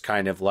he's just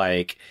kind of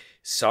like,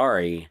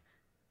 sorry,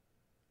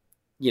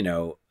 you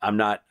know, I'm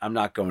not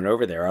going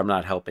over there. I'm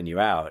not helping you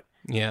out.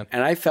 Yeah.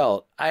 And I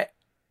felt, I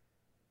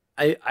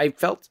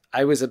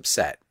was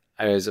upset.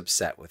 I was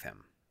upset with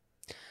him.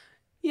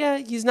 Yeah.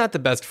 He's not the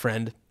best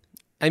friend.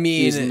 I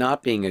mean, He's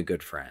not being a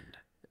good friend.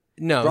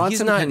 No, Bronson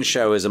he's not.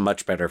 Pinchot is a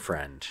much better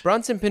friend.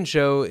 Bronson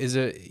Pinchot he's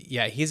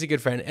a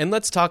good friend. And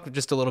let's talk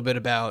just a little bit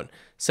about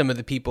some of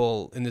the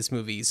people in this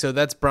movie. So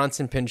that's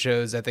Bronson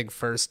Pinchot's, I think,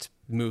 first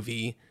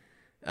movie.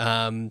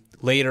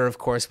 Later, of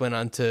course, went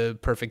on to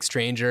Perfect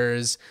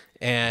Strangers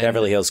and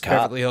Beverly Hills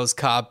Cop.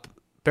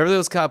 Beverly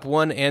Hills Cop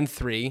 1 and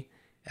 3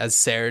 as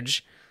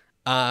Serge.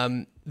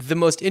 The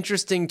most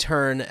interesting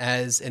turn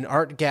as an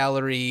art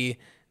gallery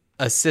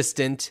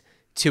assistant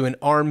to an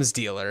arms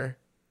dealer.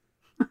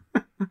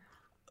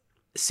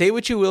 Say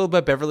what you will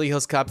about Beverly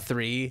Hills Cop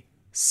 3,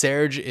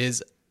 Serge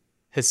is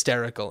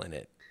hysterical in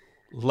it.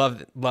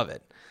 Love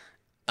it.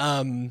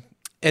 And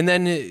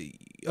then,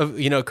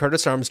 you know,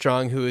 Curtis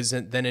Armstrong, who is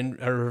then in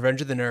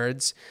Revenge of the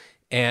Nerds,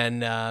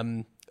 and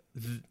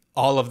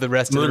all of the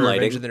rest of the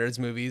Revenge of the Nerds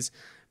movies,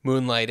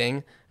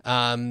 Moonlighting.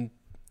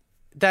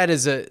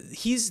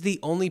 He's the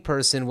only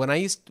person, when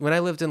I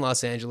lived in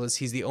Los Angeles,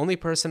 he's the only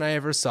person I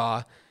ever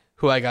saw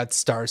who I got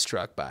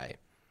starstruck by.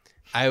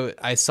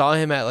 I saw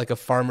him at like a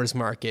farmer's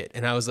market,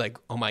 and I was like,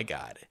 oh my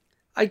God.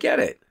 I get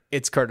it.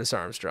 It's Curtis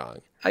Armstrong.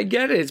 I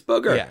get it. It's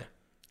Booger.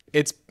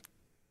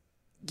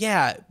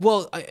 Yeah.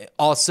 Well,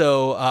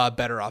 also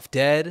Better Off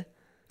Dead.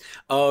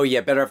 Oh,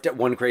 yeah. Better Off Dead.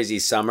 One Crazy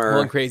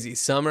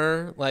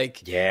Summer.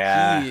 Like,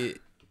 yeah.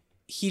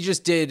 He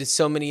just did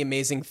so many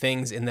amazing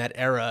things in that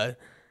era,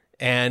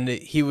 and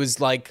he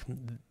was like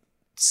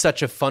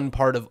such a fun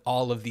part of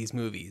all of these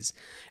movies.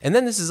 And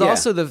then this is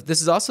also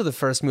the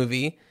first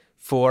movie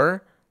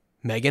for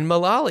Megan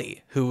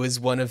Mullally, who was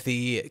one of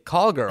the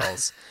call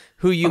girls,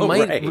 who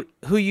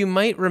you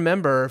might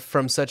remember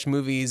from such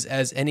movies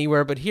as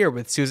Anywhere But Here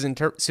with Susan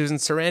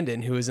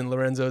Sarandon, who was in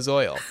Lorenzo's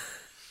Oil,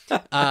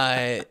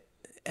 and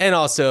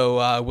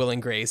also Will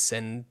and Grace,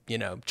 and you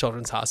know,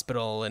 Children's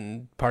Hospital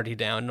and Party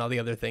Down and all the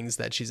other things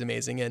that she's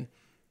amazing in.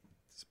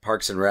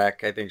 Parks and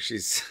Rec, I think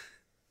she's.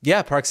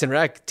 Yeah, Parks and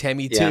Rec,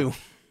 Tammy too.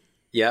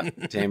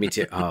 Yep, Tammy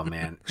too. Oh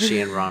man,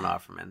 she and Ron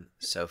Offerman,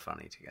 so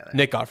funny together.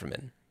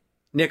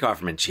 Nick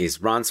Offerman,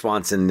 jeez. Ron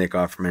Swanson, Nick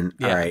Offerman.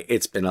 Yeah. All right,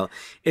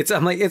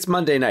 it's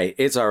Monday night.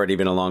 It's already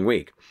been a long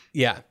week.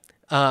 Yeah.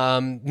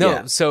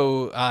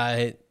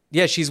 So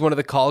she's one of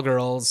the call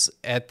girls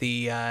at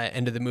the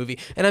end of the movie.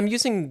 And I'm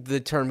using the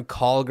term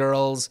call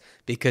girls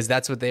because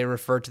that's what they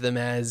refer to them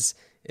as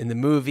in the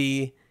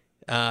movie.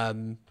 I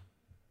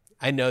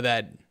know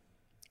that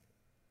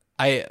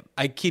I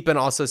keep on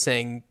also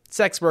saying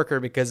sex worker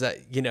because,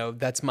 you know,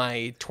 that's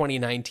my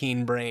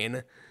 2019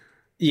 brain.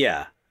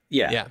 Yeah.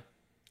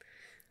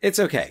 It's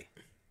okay.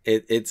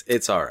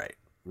 It's all right.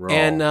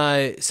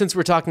 And since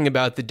we're talking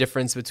about the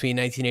difference between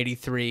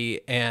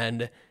 1983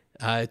 and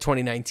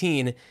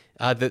 2019,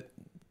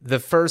 the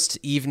first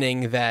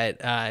evening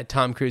that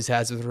Tom Cruise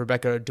has with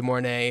Rebecca De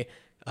Mornay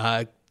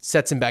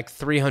sets him back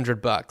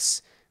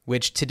 $300,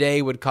 which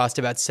today would cost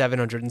about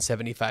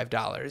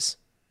 $775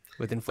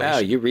 with inflation. Wow,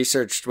 you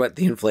researched what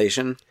the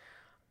inflation?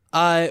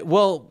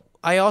 Well,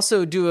 I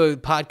also do a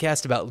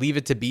podcast about Leave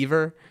It to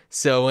Beaver.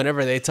 So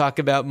whenever they talk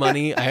about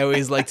money, I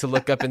always like to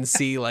look up and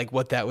see like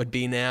what that would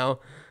be now.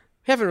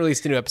 We haven't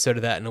released a new episode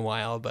of that in a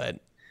while,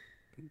 but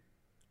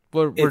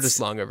we're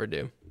just long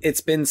overdue. It's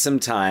been some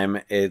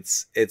time.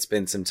 It's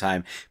been some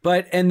time.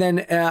 But and then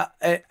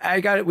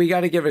we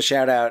got to give a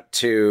shout out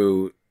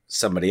to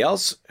somebody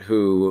else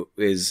who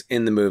is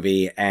in the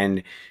movie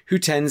and who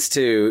tends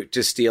to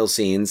steal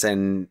scenes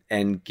and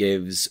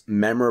gives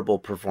memorable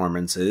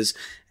performances.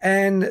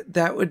 And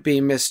that would be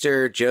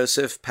Mr.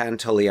 Joseph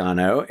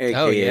Pantoliano,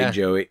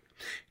 aka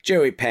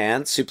Joey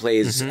Pants, who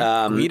plays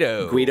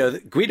Guido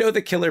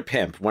the Killer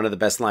Pimp, one of the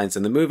best lines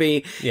in the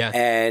movie. Yeah.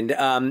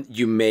 And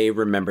you may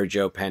remember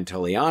Joe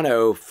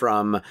Pantoliano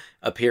from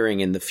appearing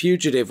in The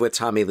Fugitive with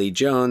Tommy Lee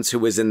Jones, who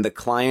was in The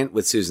Client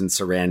with Susan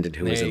Sarandon,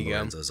 who was in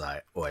Lorenzo's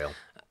Oil.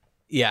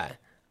 Yeah.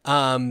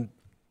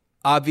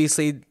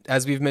 Obviously,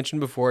 as we've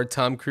mentioned before,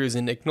 Tom Cruise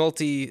and Nick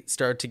Nolte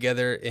starred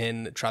together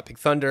in Tropic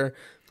Thunder,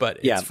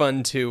 but it's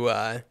fun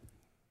to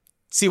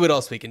see what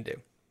else we can do.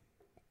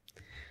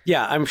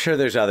 Yeah, I'm sure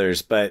there's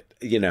others, but,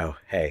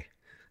 hey.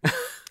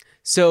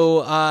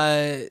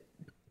 So,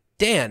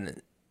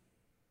 Dan,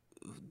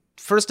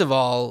 first of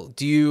all,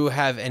 do you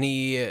have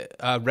any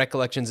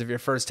recollections of your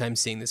first time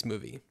seeing this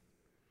movie?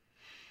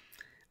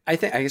 I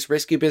guess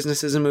Risky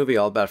Business is a movie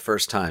all about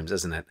first times,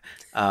 isn't it?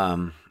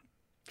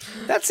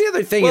 That's the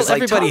other thing. Well, is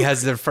like everybody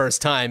has their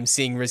first time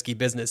seeing Risky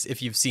Business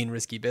if you've seen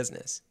Risky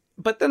Business.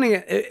 But then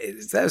again,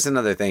 that's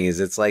another thing. Is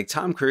it's like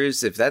Tom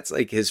Cruise, if that's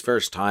like his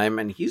first time,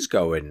 and he's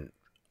going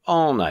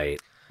all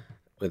night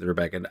with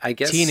Rebecca. I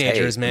guess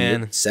teenagers,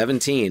 man,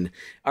 17.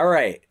 All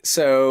right,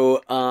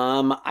 so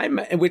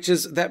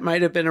that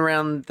might have been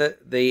around the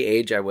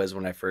age I was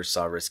when I first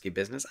saw Risky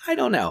Business. I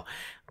don't know.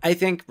 I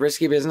think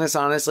Risky Business,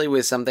 honestly,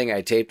 was something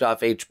I taped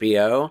off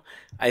HBO.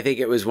 I think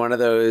it was one of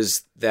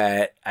those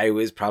that I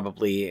was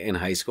probably in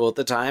high school at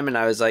the time, and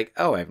I was like,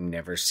 oh, I've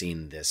never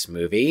seen this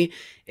movie.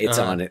 It's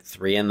on at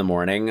 3 a.m.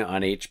 on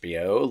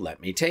HBO. Let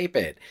me tape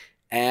it.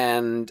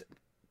 And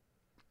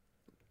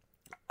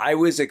I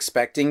was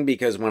expecting,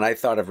 because when I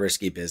thought of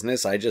Risky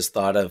Business, I just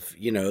thought of,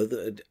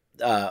 the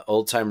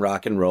old time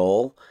rock and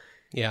roll.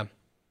 Yeah.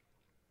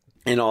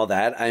 And all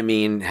that. I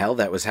mean, hell,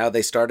 that was how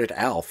they started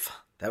Alf.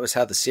 That was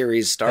how the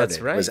series started. That's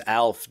right. Was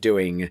Alf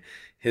doing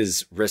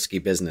his Risky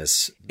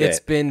Business bit. It's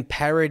been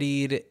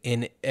parodied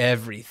in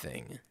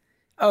everything.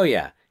 Oh,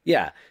 yeah.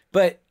 Yeah.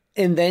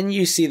 And then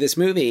you see this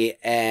movie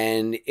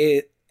and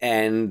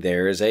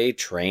there's a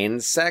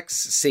train sex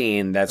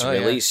scene that's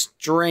really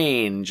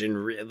strange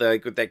and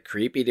like with that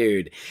creepy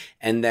dude.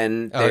 And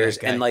then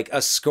there's like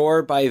a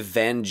score by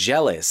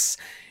Vangelis,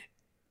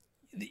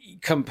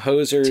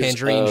 composers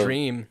Tangerine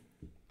Dream.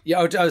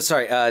 Yeah. Oh,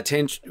 sorry.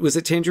 Was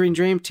it Tangerine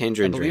Dream?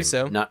 Tangerine Dream. I believe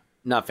so. Not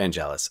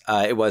Vangelis.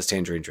 It was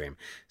Tangerine Dream.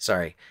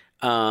 Sorry.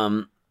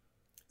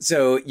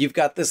 So you've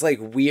got this like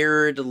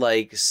weird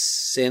like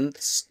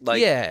synths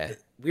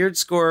weird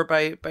score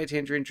by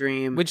Tangerine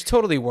Dream, which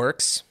totally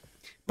works.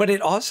 But it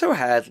also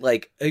had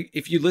like,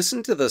 if you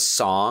listen to the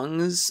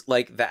songs,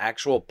 like the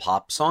actual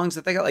pop songs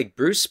that they got, like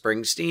Bruce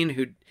Springsteen,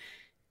 who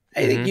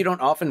I think you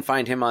don't often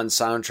find him on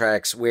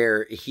soundtracks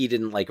where he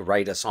didn't like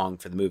write a song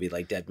for the movie,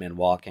 like Dead Man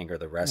Walking or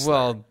The Wrestler.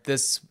 Well,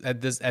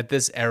 at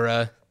this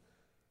era,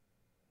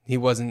 he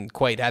wasn't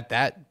quite at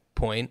that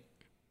point.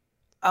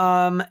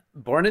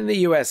 Born in the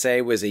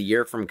USA was a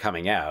year from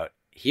coming out.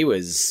 He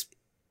was.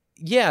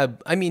 Yeah,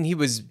 I mean, he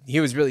was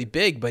really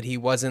big, but he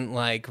wasn't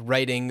like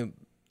writing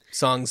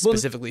songs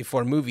specifically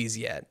for movies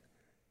yet.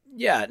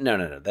 Yeah,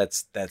 no.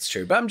 That's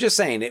true. But I'm just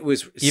saying it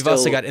was. You've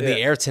also got In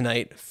the Air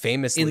Tonight,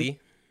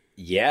 famously.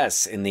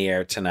 Yes, In the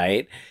Air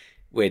Tonight,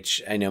 which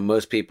I know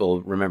most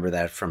people remember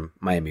that from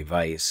Miami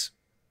Vice.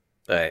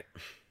 But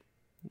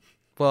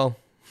well,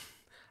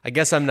 I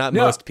guess I'm not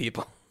most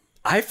people.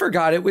 I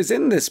forgot it was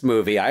in this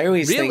movie. I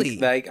always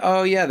think like,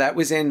 oh yeah, that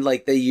was in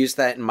like they used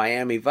that in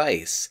Miami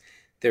Vice.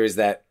 There was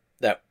that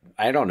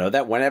I don't know,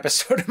 that one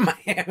episode of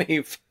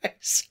Miami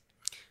Vice.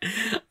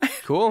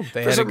 Cool.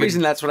 For some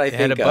reason, that's what I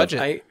think of.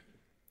 Budget.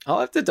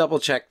 I'll have to double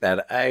check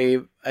that.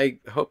 I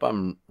hope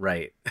I'm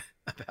right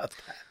about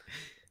that.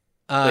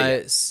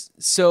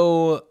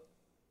 So,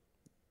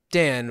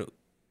 Dan,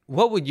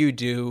 what would you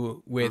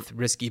do with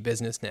Risky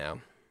Business now?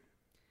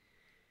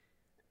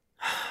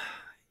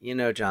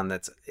 John,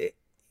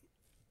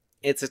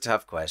 it's a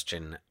tough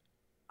question.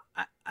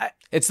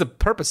 It's the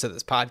purpose of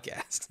this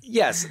podcast.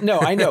 Yes, no,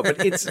 I know,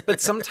 but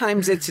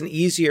sometimes it's an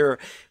easier,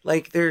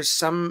 like there's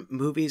some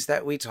movies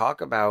that we talk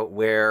about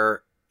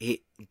where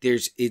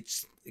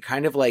it's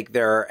kind of like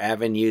there are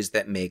avenues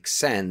that make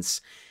sense.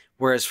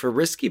 Whereas for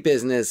Risky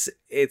Business,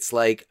 it's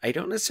like, I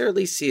don't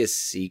necessarily see a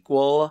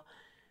sequel.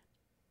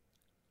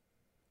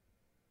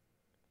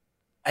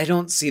 I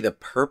don't see the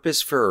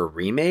purpose for a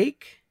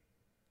remake.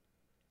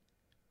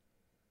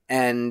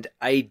 And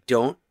I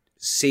don't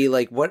see,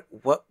 like, what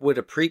would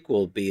a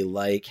prequel be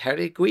like? How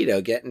did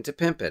Guido get into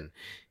pimping?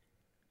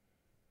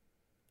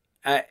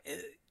 I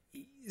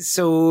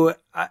was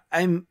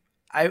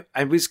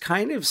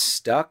kind of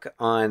stuck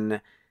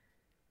on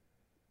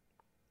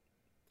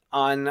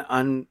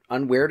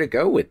where to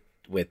go with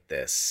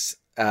this.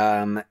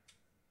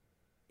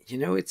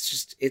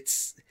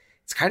 It's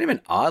kind of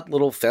an odd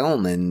little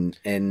film,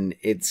 and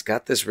it's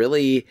got this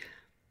really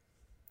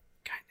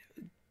kind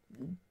of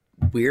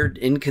weird,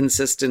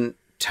 inconsistent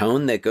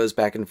tone that goes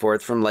back and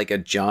forth from like a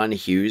John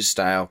Hughes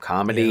style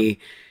comedy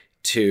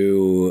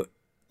to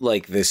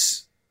like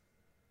this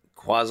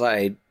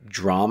quasi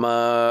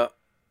drama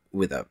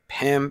with a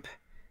pimp.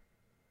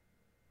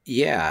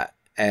 Yeah.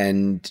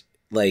 And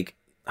like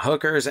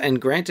hookers,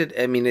 and granted,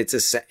 I mean, it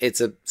is kind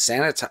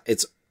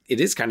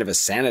of a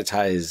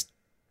sanitized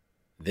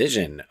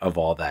vision of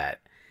all that.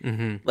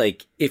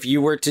 Like if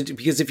you were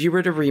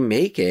to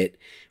remake it,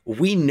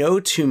 we know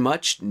too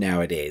much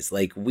nowadays.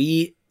 Like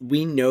we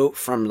know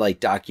from like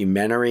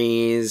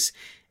documentaries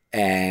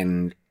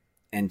and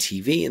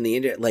TV and the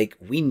internet, like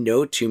we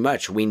know too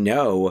much. We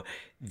know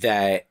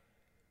that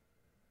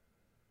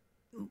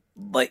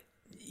like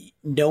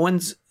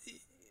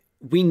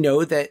we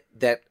know that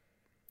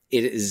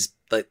it is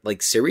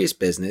like serious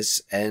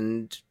business,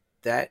 and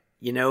that,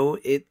 you know,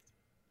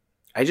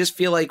 I just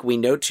feel like we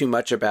know too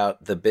much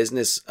about the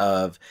business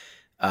of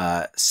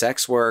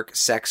sex work,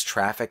 sex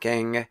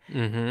trafficking.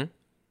 Mm-hmm.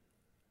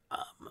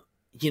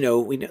 You know,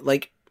 we know,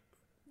 like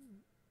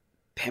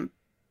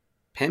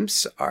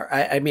pimps are.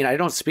 I mean, I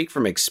don't speak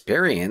from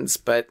experience,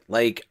 but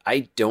like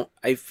I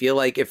feel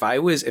like if I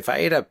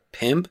had a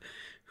pimp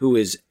who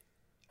was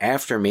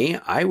after me,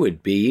 I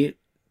would be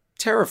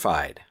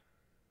terrified.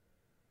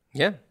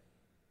 Yeah.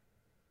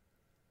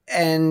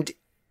 And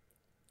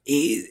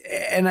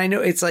I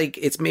know it's like,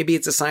 maybe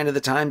it's a sign of the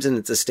times, and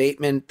it's a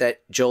statement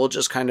that Joel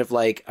just kind of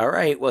like, all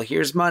right, well,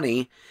 here's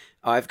money.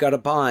 I've got a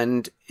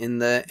bond in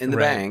the Right.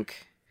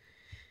 bank.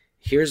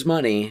 Here's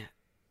money.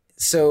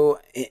 So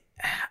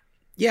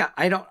yeah,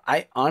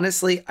 I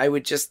honestly, I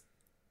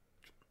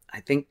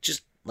think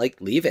just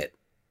like leave it.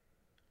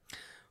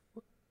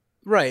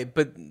 Right,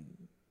 but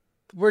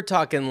we're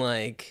talking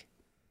like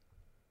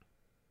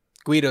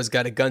Guido's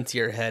got a gun to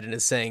your head and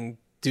is saying,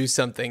 do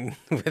something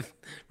with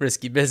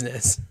risky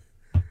business.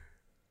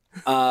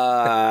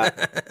 I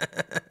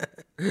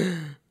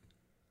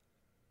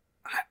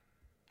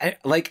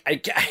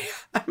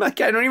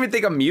don't even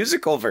think a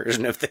musical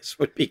version of this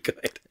would be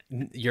good.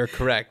 You're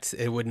correct.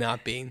 It would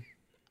not be.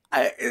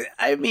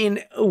 I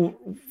mean,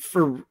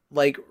 for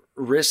like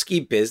risky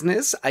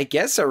business, I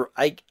guess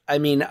I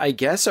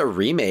guess a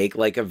remake,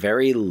 like a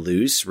very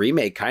loose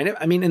remake, kind of.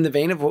 I mean, in the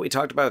vein of what we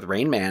talked about with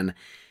Rain Man,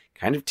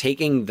 kind of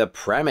taking the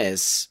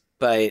premise,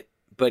 but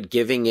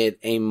giving it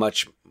a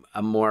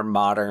more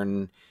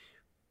modern,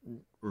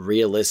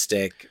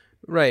 realistic.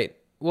 Right.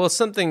 Well,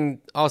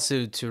 something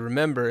also to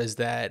remember is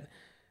that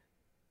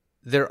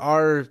there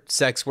are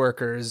sex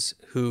workers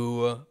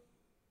who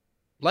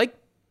like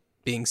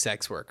being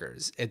sex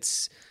workers.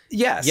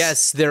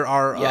 Yes, there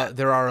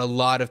are a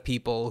lot of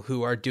people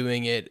who are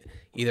doing it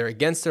either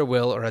against their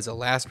will or as a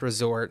last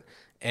resort,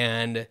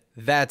 and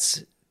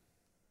that's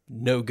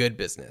no good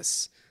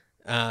business.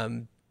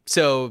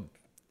 So,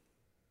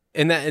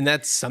 and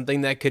that's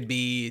something that could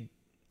be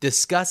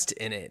discussed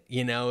in it,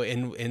 you know,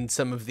 in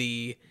some of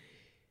the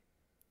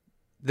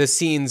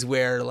scenes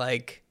where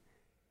like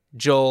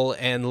Joel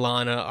and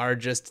Lana are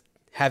just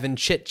having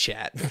chit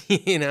chat,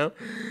 you know,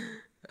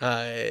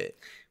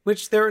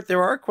 which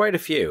there are quite a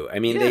few. I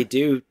mean, Yeah. they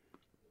do.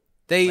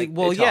 They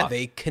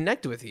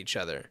connect with each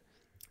other.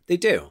 They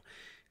do.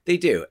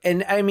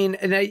 And I mean,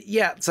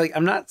 it's like,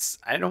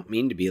 I don't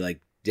mean to be like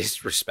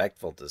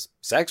disrespectful to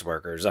sex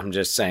workers. I'm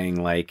just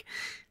saying, like,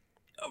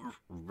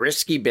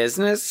 risky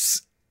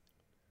business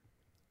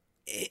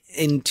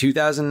in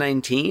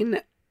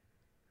 2019,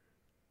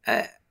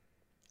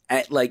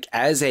 like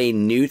as a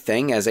new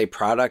thing, as a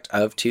product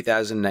of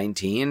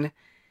 2019.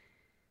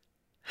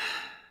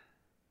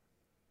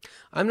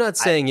 I'm not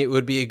saying it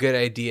would be a good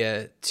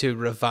idea to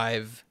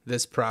revive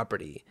this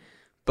property,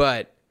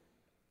 but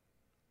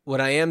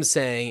what I am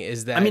saying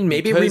is that, I mean,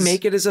 maybe because-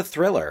 remake it as a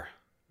thriller.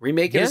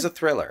 Remake it Yeah. as a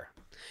thriller.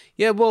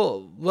 Yeah,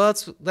 well,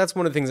 that's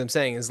one of the things I'm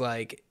saying is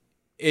like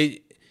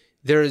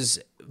there's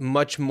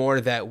much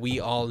more that we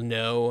all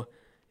know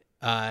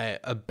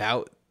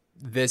about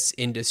this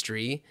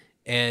industry,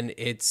 and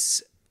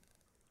it's,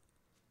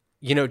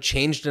 you know,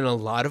 changed in a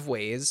lot of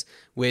ways,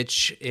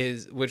 which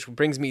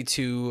brings me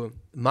to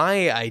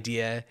my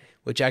idea,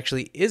 which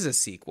actually is a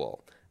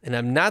sequel. And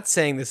I'm not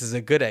saying this is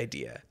a good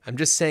idea. I'm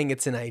just saying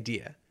it's an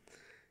idea.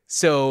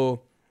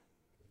 So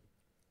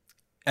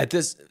at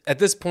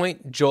this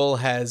point, Joel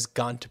has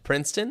gone to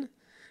Princeton.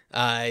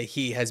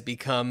 He has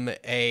become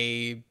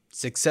a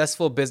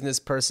successful business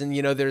person.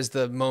 You know, there's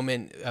the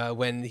moment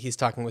when he's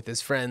talking with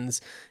his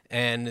friends,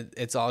 and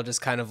it's all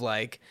just kind of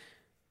like,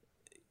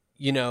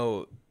 you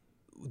know,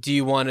 do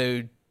you want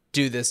to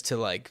do this to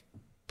like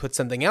put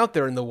something out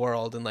there in the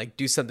world and like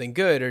do something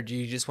good, or do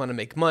you just want to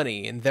make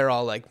money? And they're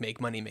all like, make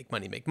money, make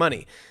money, make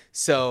money.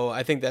 So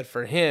I think that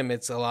for him,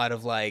 it's a lot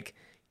of like,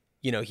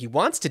 you know, he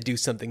wants to do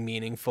something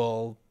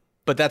meaningful,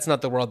 but that's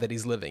not the world that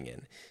he's living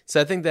in.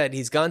 So I think that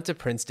he's gone to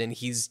Princeton.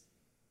 He's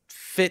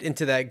fit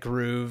into that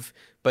groove,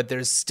 but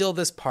there's still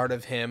this part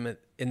of him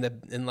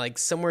in like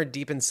somewhere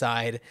deep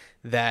inside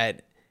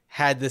that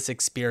had this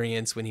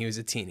experience when he was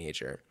a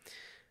teenager.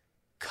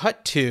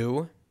 Cut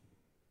to,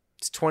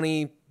 it's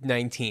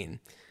 2019.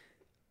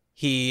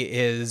 He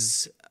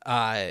has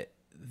a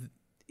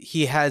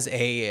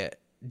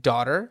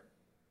daughter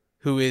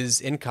who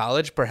is in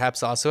college,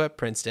 perhaps also at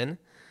Princeton.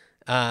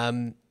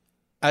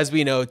 As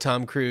we know,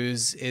 Tom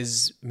Cruise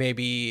is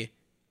maybe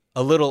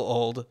a little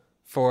old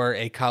for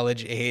a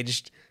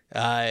college-aged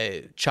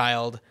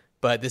child,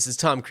 but this is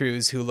Tom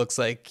Cruise, who looks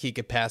like he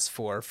could pass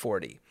for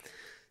 40.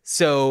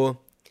 So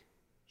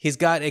he's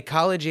got a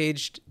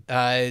college-aged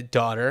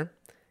daughter,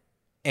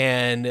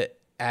 and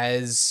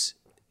as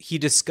he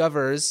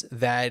discovers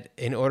that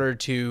in order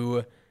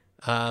to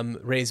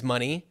raise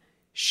money,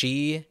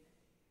 she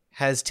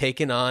has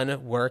taken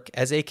on work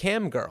as a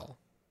cam girl.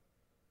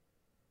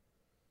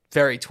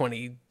 Very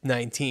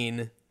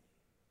 2019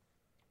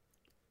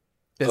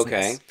 business.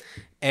 Okay.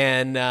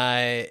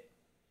 And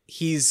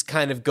he's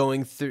kind of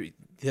going through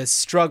the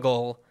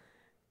struggle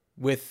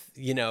with,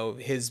 you know,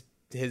 his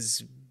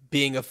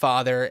being a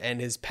father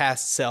and his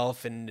past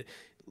self, and,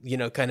 you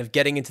know, kind of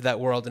getting into that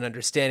world and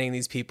understanding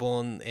these people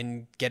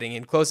and getting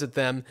in close with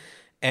them.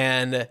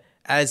 And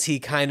as he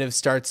kind of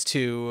starts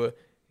to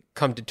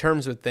come to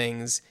terms with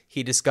things,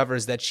 he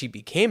discovers that she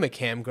became a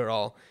cam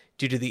girl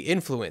due to the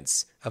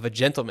influence of a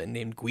gentleman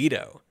named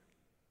Guido.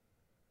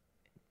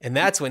 And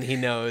that's when he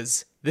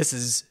knows this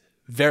is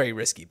very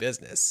risky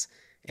business.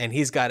 And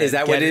he's got to Is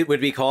that what it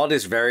would be called?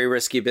 Is very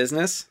risky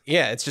business?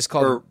 Yeah, it's just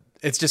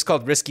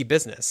called risky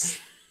business.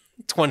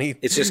 20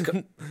 It's just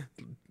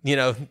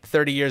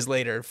 30 years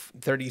later,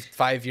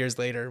 35 years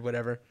later,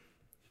 whatever.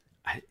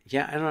 I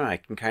don't know. I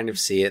can kind of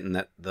see it in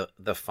that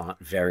the font,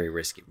 very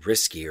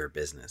riskier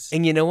business.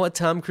 And you know what?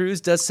 Tom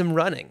Cruise does some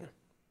running.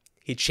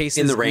 He chases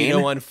In the rain?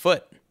 Guido on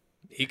foot.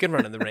 He can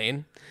run in the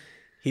rain.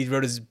 He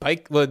rode his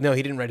bike. Well, no,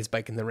 he didn't ride his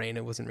bike in the rain.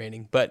 It wasn't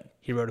raining, but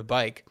he rode a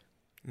bike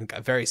and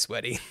got very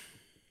sweaty.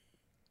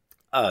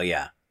 Oh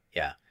yeah.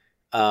 Yeah.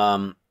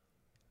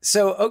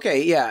 So,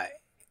 okay. Yeah.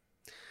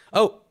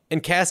 Oh,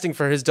 and casting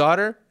for his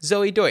daughter,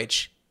 Zoe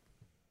Deutsch.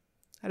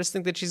 I just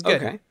think that she's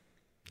good. Okay.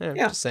 Yeah,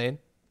 Yeah. just saying.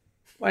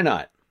 Why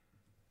not?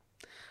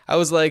 I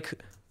was like,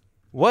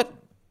 what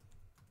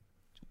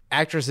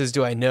actresses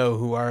do I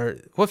know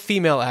what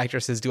female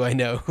actresses do I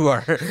know who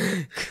are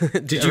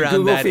Did you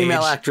Google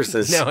female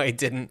actresses? No, I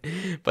didn't.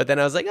 But then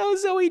I was like, oh,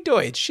 Zoe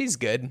Deutsch, she's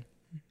good.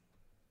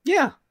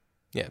 Yeah.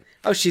 Yeah.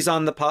 Oh, she's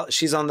on the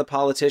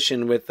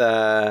Politician with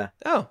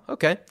Oh,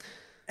 okay.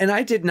 and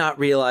I did not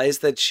realize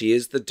that she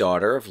is the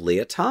daughter of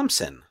Leah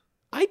Thompson.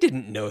 I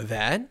didn't know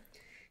that.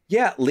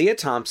 Yeah, Leah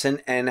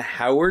Thompson and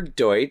Howard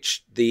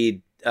Deutsch,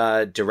 the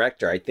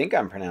director. I think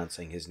I'm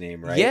pronouncing his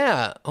name right.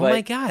 Yeah. Oh But-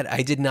 my God.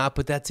 I did not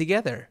put that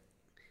together.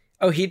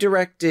 Oh, he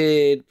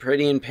directed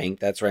Pretty in Pink.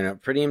 That's right. Now,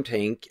 Pretty in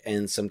Pink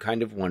and Some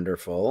Kind of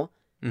Wonderful.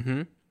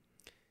 Mm-hmm.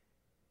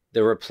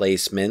 The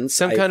Replacements.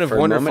 Some Kind of for a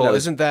moment, Wonderful. I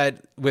was- Isn't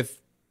that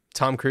with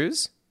Tom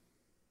Cruise?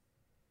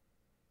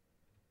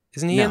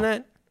 Isn't he No. in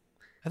that?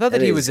 I thought that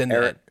That he is was in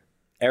Eric- that.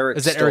 Eric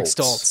Is that Eric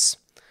Stoltz?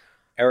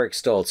 Eric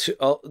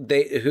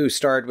Stoltz, who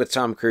starred with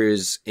Tom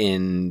Cruise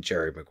in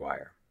Jerry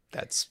Maguire.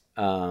 That's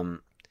So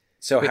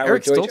Wait, Howard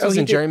Eric Deutsch. Stoltz was he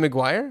in did- Jerry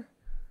Maguire?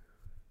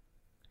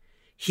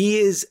 He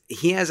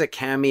has a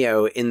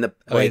cameo in the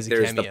Oh, he has a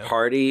there's the cameo.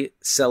 party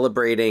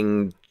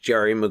celebrating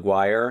Jerry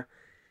Maguire,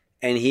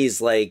 and he's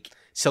like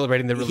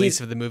Celebrating the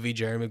release of the movie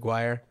Jerry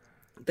Maguire.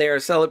 they are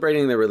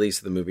celebrating the release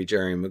of the movie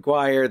Jerry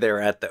Maguire. They're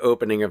at the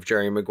opening of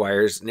Jerry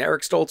Maguire's, and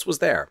Eric Stoltz was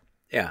there.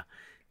 Yeah,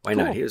 why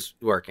Cool. not? He was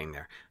working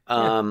there.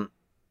 No,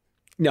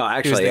 He was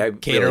actually, the I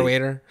cater really,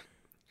 waiter.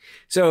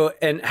 So,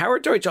 and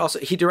Howard Deutsch also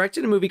he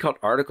directed a movie called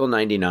Article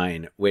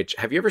 99. Which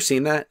have you ever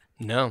seen that?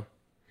 No.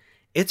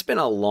 It's been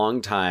a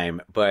long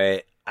time,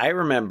 but I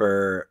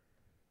remember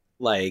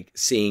like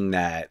seeing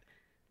that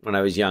when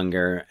I was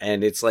younger,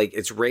 and it's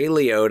Ray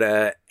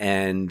Liotta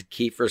and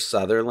Kiefer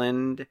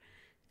Sutherland,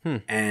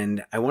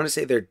 and I want to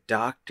say they're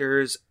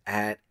doctors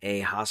at a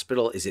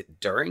hospital. Is it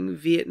during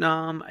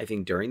Vietnam? I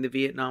think during the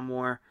Vietnam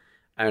War.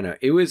 I don't know.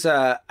 It was.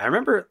 I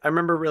remember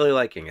really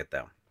liking it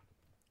though.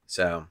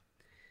 So,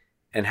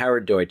 and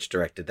Howard Deutsch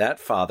directed that,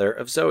 father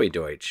of Zoe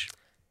Deutsch.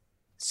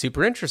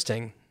 Super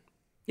interesting.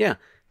 Yeah,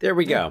 there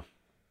we go.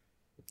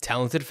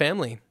 Talented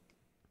family.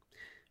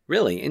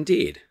 Really,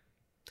 indeed.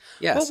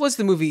 Yes. What was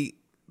the movie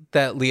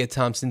that Leah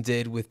Thompson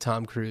did with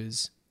Tom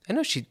Cruise? I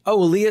know she. Oh,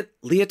 well,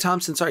 Leah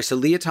Thompson. Sorry, so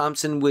Leah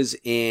Thompson was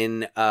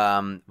in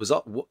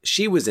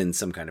she was in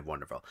Some Kind of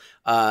Wonderful.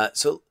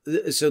 So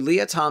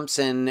Leah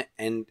Thompson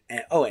and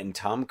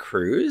Tom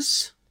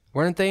Cruise.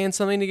 Weren't they in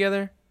something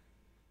together?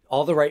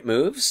 All the Right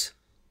Moves.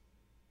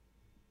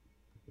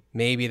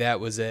 Maybe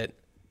that was it.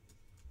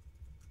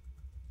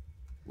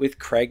 With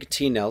Craig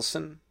T.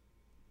 Nelson.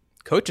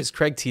 Coach is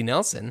Craig T.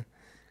 Nelson.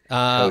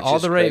 Coach All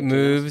is the Right Craig T.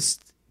 Moves.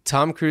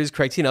 Tom Cruise,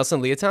 Craig T.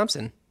 Nelson, Leah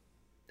Thompson.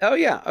 Oh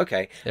yeah,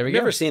 okay. There we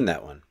Never go. seen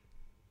that one.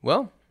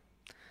 Well,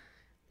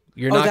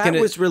 you're Oh, not that going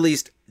to. was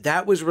released.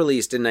 That was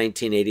released in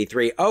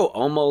 1983. Oh,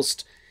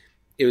 almost.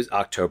 It was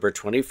October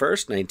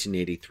 21st,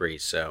 1983.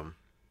 So.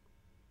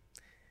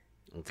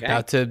 Okay.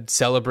 About to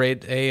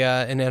celebrate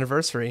an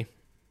anniversary.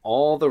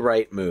 All the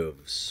Right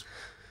Moves.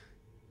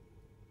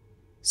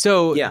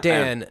 So, Yeah,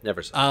 Dan, I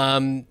never saw.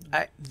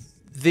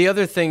 the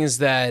other thing is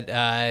that,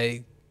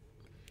 and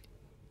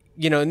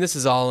this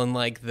is all in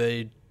like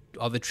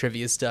all the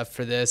trivia stuff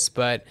for this,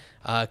 but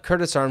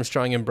Curtis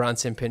Armstrong and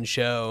Bronson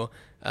Pinchot,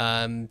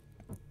 had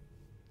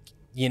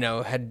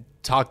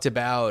talked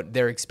about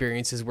their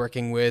experiences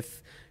working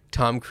with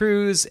Tom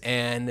Cruise,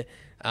 and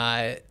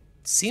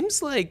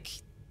seems like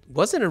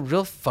wasn't a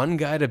real fun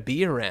guy to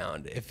be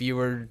around if you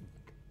were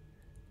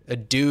a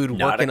dude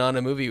Not working on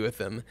a movie with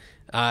him.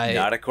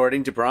 Not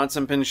according to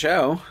Bronson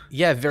Pinchot.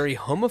 Yeah, very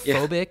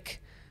homophobic.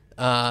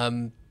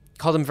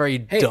 Called him very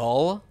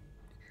dull.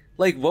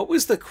 Like, what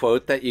was the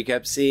quote that you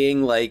kept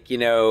seeing? Like,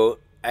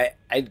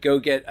 I'd go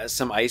get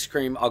some ice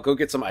cream. I'll go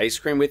get some ice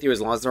cream with you as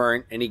long as there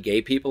aren't any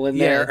gay people in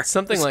there. Yeah,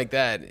 something like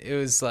that. It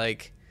was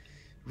like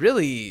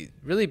really,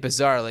 really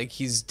bizarre. Like,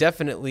 he's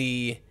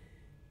definitely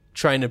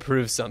trying to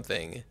prove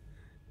something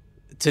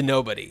to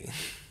nobody.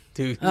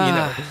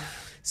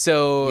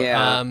 So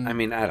yeah, I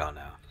mean, I don't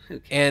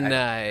know. And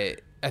I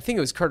think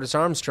it was Curtis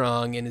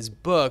Armstrong in his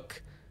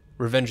book,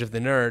 Revenge of the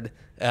Nerd,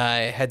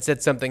 had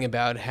said something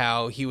about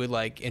how he would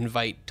like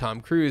invite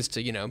Tom Cruise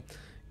to,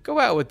 go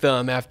out with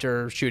them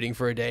after shooting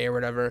for a day or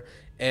whatever.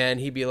 And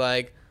he'd be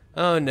like,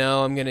 oh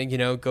no, I'm going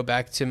to, go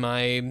back to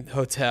my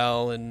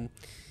hotel and,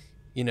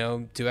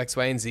 do X,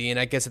 Y, and Z. And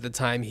I guess at the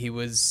time he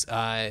was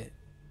a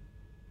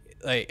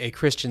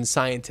Christian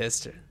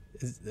Scientist.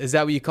 Is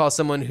that what you call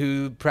someone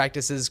who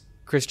practices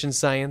Christian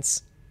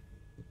Science?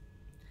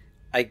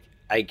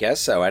 I guess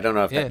so. I don't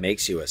know if that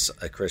makes you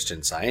a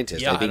Christian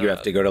Scientist. Yeah, I think you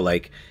have to go to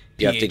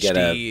you have to get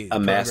a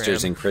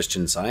master's in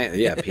Christian Science.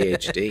 Yeah,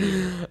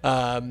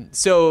 PhD.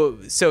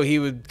 So he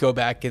would go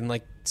back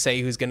and say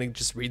he was going to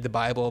just read the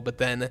Bible, but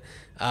then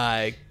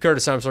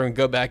Curtis Armstrong would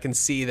go back and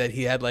see that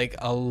he had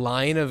a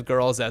line of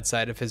girls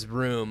outside of his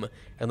room,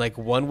 and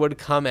one would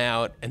come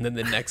out and then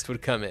the next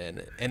would come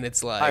in, and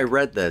it's like, I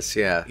read this.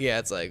 Yeah. Yeah,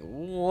 it's like,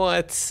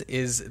 what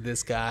is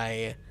this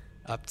guy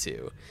up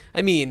to?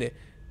 I mean,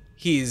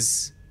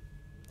 he's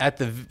at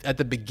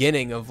the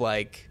beginning of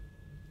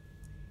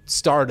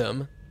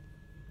stardom.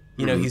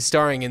 He's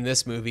starring in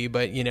this movie,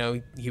 but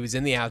he was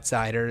in The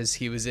Outsiders,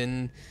 he was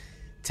in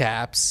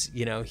Taps,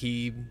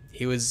 he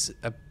was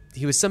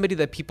somebody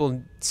that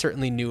people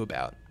certainly knew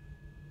about.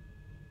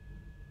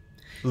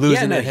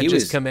 Losing It had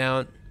just come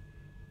out.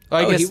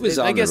 Well,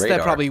 I guess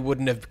that probably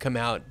wouldn't have come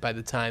out by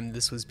the time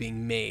this was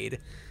being made,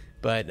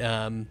 but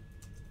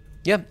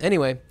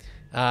anyway,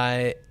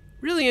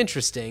 really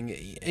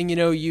interesting. And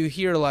you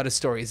hear a lot of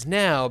stories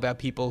now about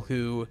people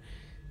who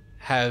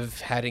have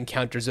had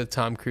encounters with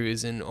Tom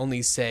Cruise and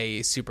only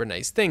say super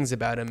nice things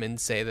about him and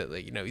say that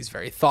he's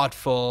very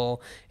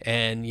thoughtful,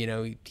 and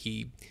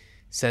he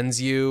sends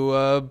you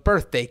a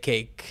birthday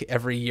cake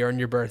every year on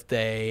your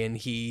birthday, and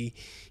he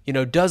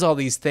does all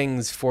these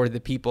things for the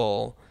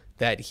people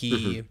that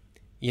he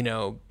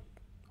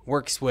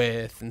works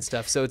with and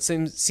stuff. So it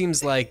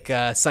seems like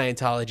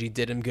Scientology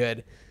did him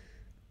good.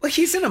 Well,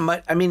 he's in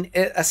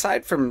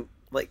aside from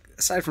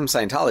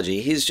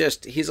Scientology,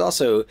 he's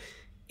also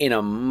in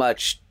a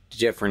much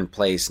different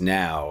place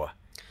now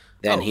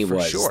than he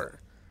was.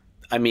 Sure.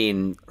 I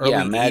mean, early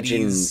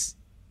imagine 80s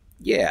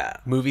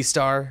movie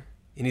star,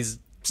 and he's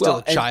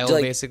still a child,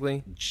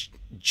 basically.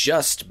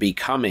 Just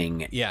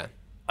becoming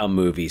a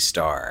movie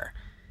star,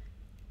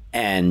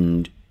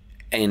 and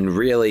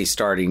really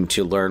starting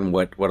to learn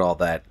what all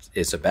that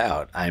is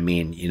about. I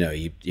mean,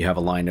 you have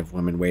a line of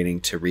women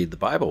waiting to read the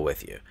Bible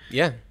with you.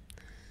 Yeah.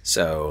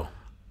 So,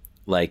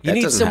 you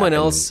need someone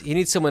else. You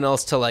need someone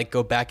else to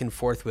go back and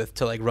forth with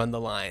to run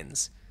the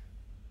lines.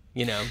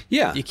 Yeah.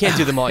 You can't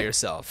do them all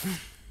yourself.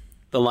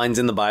 The lines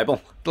in the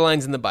Bible. The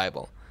lines in the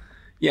Bible.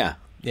 Yeah.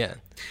 Yeah.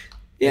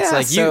 Yeah.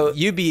 It's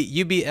you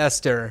be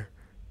Esther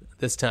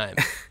this time,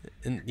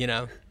 and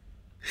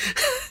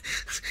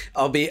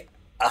I'll be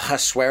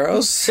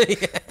Ahasuerus.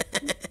 Did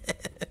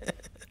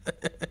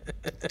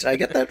I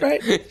get that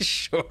right?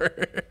 Sure.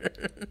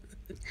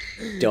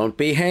 Don't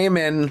be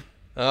Haman.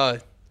 Oh,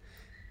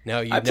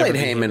 no, I played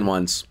Haman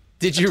once.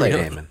 Did you really?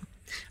 Haman.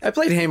 I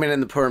played Haman in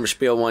the Purim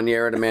Spiel one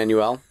year at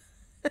Emmanuel.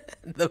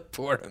 The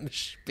Purim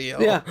Spiel.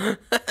 Yeah.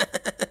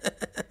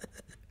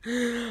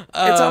 It's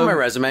on my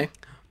resume.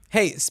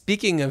 Hey,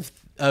 speaking of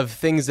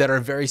things that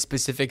are very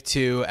specific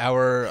to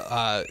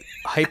our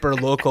hyper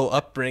local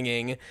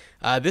upbringing,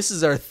 this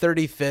is our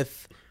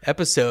 35th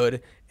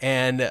episode,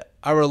 and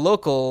our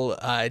local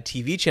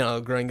TV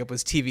channel growing up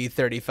was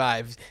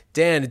TV35.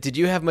 Dan, did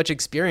you have much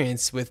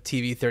experience with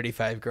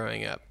TV35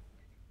 growing up?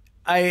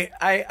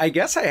 I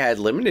guess I had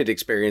limited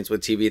experience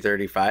with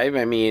TV35.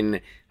 I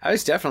mean, I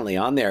was definitely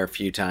on there a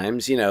few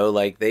times. They'd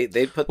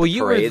put the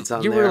parades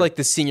on there. You were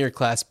the senior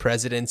class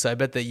president, so I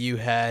bet that you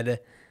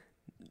had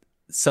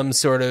some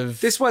sort of...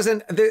 This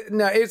wasn't...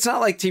 No, it's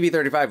not like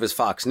TV35 was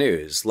Fox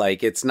News.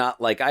 It's not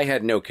like I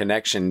had no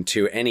connection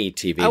to any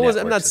TV networks.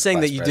 I'm not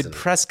saying that you did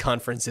press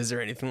conferences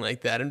or anything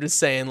like that. I'm just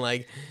saying,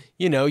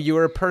 you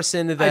were a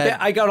person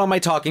that... I got all my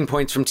talking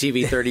points from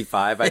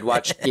TV35. I'd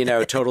watch,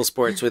 Total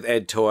Sports with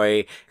Ed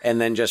Toy and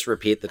then just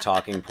repeat the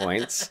talking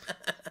points.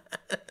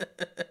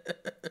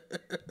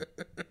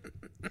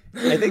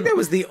 I think that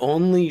was the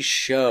only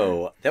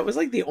show. That was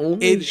the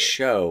only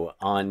show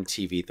on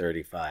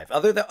TV35.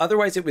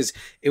 Otherwise, it was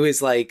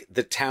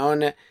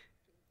the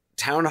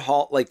town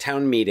hall,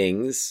 town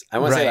meetings. I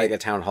want to say a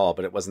town hall,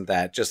 but it wasn't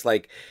that. Just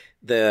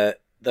the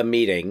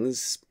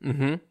meetings,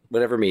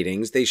 whatever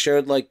meetings. They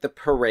showed the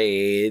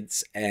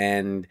parades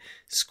and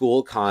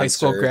school concerts,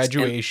 high school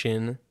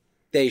graduation.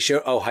 They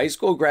show high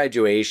school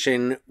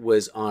graduation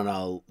was on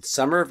a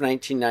summer of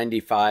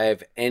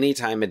 1995. Any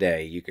time of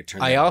day you could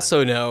turn. I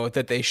also know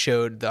that they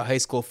showed the high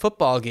school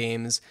football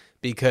games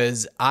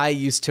because I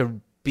used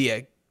to be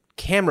a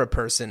camera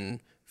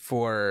person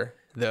for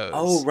those.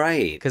 Oh,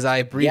 right. Because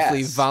I briefly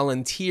Yes.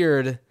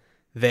 volunteered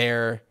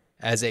there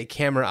as a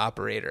camera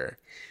operator.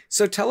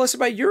 So tell us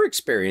about your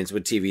experience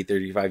with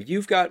TV35.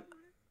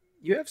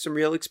 You have some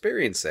real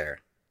experience there.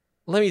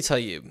 Let me tell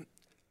you,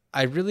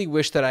 I really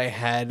wish that I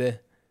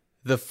had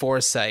the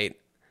foresight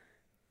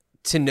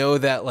to know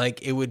that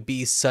like it would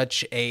be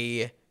such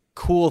a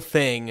cool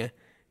thing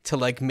to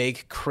like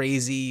make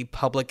crazy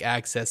public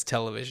access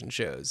television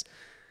shows.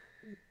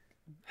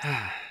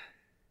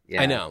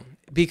 Yeah. I know,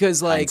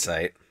 because like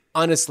Hindsight.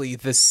 honestly,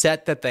 the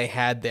set that they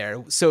had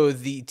there, so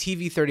the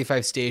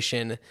TV35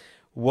 station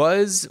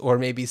was, or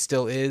maybe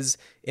still is,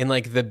 in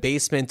like the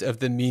basement of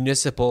the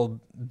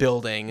municipal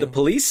building, The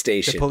police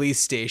station. the police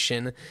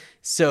station.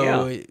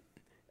 So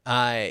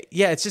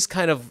it's just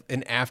kind of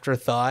an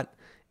afterthought,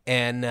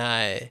 and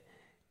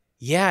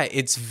yeah,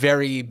 it's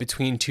very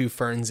Between Two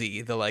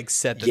Fernsey, the like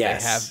set that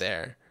Yes. they have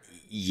there.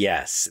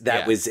 Yes,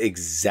 that Yeah. was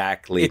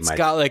exactly It's my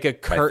got like a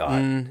thought.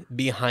 curtain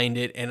behind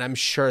it, and I'm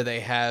sure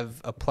they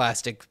have a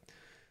plastic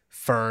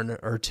fern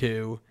or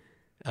two.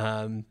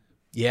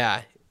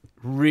 Yeah,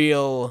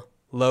 real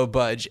low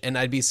budge, and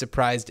I'd be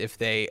surprised if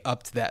they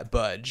upped that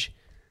budge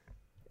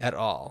at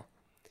all.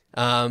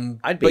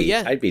 I'd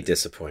be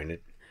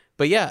disappointed.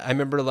 But yeah, I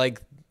remember like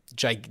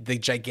the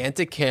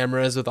gigantic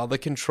cameras with all the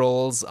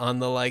controls on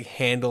the like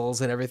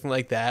handles and everything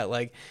like that.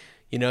 Like,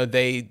 you know,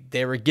 they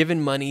were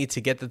given money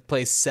to get the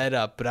place set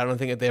up, but I don't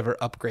think that they ever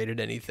upgraded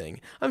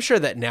anything. I'm sure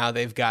that now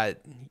they've got,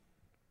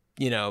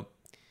 you know,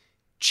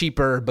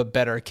 cheaper but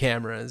better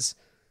cameras.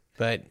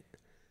 But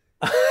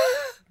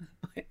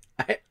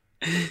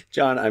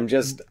John,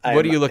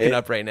 what are you looking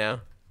up right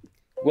now?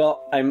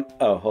 Well,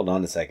 hold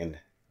on a second.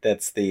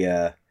 That's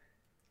the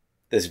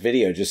this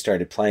video just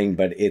started playing,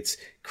 but it's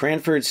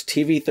Cranford's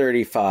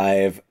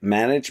TV35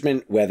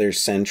 Management Weather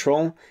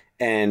Central.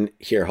 And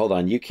here, hold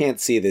on. You can't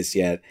see this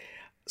yet.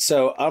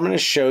 So I'm going to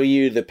show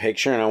you the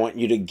picture and I want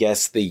you to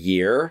guess the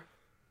year.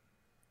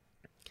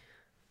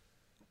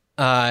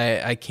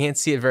 I can't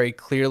see it very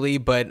clearly,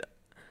 but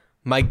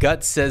my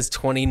gut says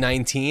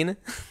 2019.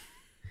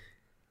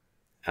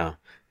 Oh,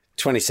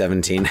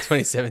 2017.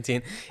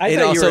 2017. I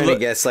thought you were going to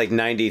guess like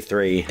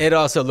 93. It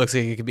also looks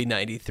like it could be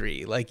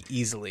 93, like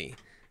easily.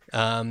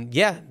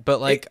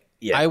 But like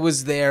I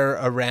was there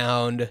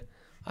around,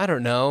 I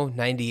don't know,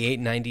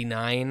 98,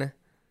 99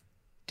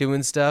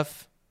 doing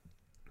stuff.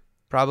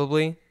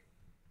 Probably.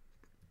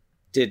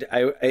 Did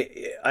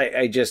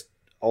I just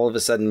all of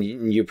a sudden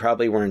you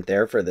probably weren't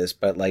there for this,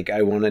 but like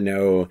I want to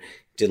know,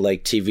 did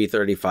like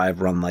TV35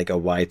 run like a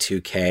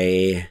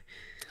Y2K?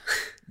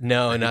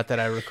 No, not that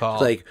I recall.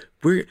 Like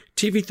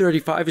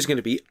TV35 is going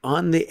to be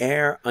on the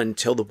air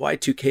until the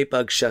Y2K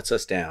bug shuts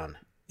us down.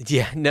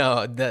 Yeah,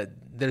 no,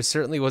 there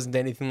certainly wasn't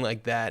anything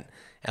like that,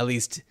 at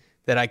least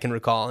that I can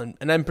recall.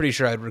 And I'm pretty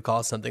sure I'd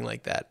recall something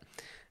like that.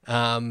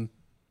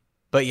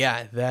 But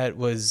yeah, that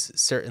was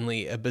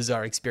certainly a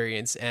bizarre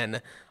experience.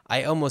 And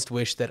I almost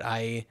wish that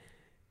I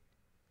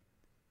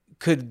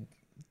could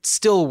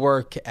still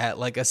work at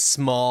like a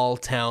small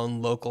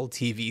town local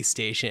TV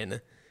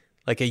station,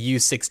 like a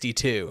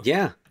U62.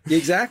 Yeah,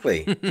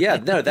 exactly. Yeah,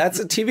 no, that's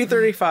a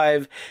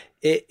TV35.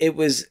 It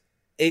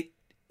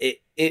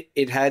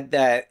had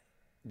that.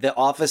 The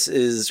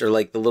offices or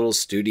like the little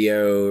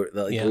studio,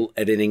 the little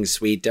editing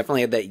suite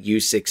definitely had that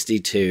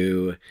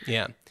U62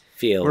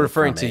 feel. We're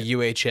referring to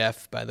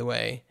UHF, by the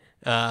way.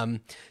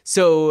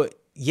 So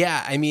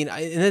yeah, I mean,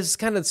 and this is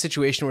kind of the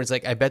situation where it's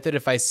like, I bet that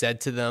if I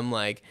said to them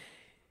like,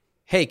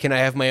 hey, can I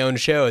have my own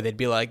show? They'd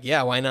be like,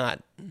 yeah, why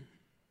not?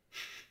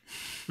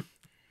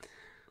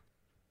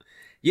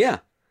 Yeah.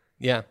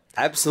 Yeah.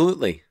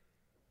 Absolutely.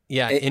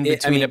 Yeah. In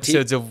between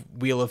episodes of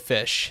Wheel of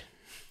Fish.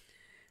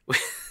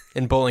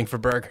 And Bowling for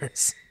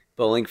Burgers.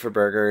 Bowling for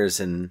Burgers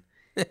and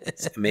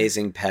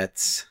Amazing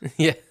Pets.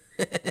 Yeah.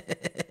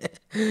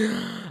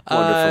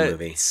 Wonderful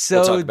movie.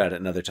 We'll talk about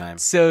it another time.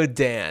 So,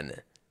 Dan,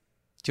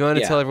 do you want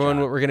to tell everyone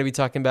John, what we're going to be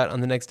talking about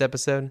on the next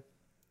episode?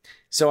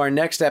 So our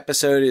next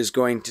episode is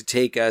going to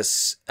take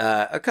us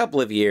a couple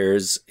of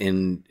years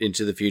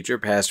into the future,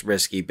 past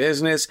Risky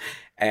Business,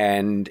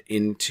 and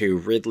into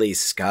Ridley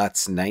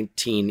Scott's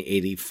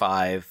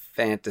 1985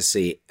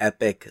 fantasy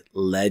epic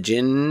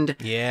Legend.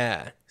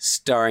 Yeah.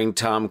 Starring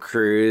Tom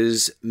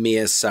Cruise,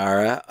 Mia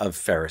Sara of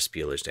Ferris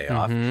Bueller's Day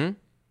Off,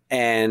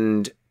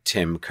 and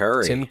Tim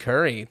Curry. Tim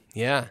Curry,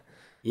 yeah.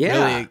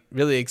 Yeah. Really,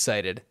 really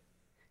excited.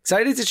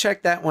 Excited to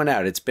check that one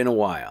out. It's been a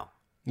while.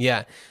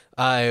 Yeah.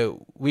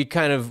 We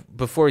kind of,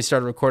 before we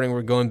started recording,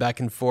 we're going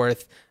back and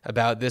forth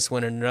about this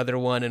one and another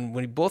one, and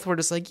we both were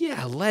just like,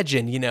 yeah,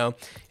 Legend, you know.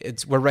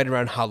 We're right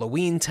around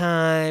Halloween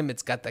time.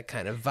 It's got that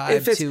kind of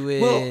vibe to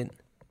it. Well,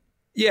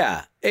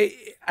 yeah.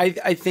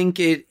 I think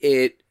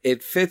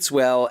it fits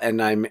well,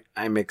 and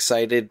I'm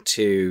excited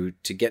to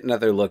get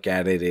another look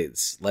at it.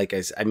 It's like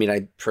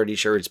I'm pretty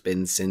sure it's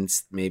been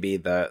since maybe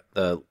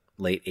the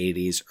late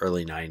 80s,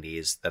 early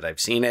 90s that I've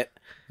seen it.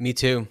 Me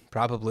too,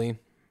 probably.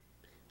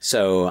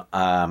 So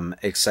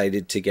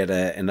excited to get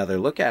another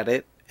look at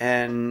it,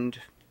 and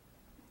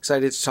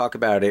excited to talk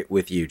about it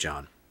with you,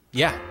 John.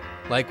 Yeah,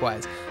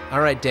 likewise.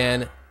 All right,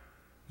 Dan,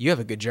 you have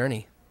a good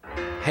journey.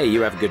 Hey,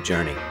 you have a good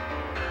journey.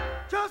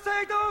 Just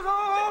take those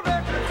old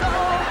records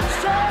off the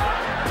shelf.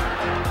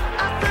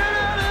 I sit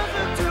and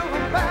listen to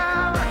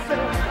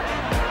embarrassing.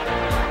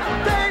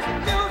 Days of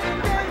music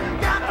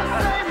ain't got the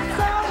same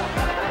soul.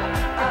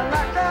 I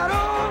like that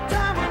old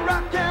time of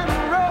rock and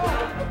roll.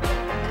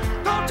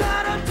 Don't try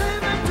to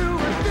take me to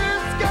a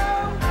disco.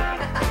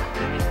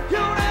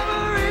 You'll never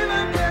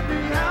even get me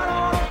out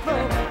on the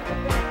floor.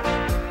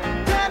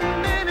 10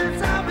 minutes,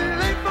 I'll be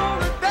late for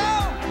the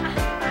door.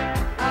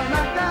 I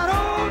like that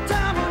old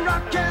time of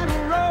rock and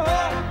roll.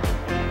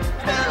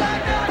 Still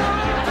like that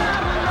old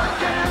time of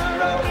rock and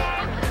roll.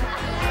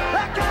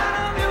 That kind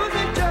of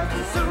music just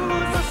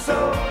soothes the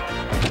soul.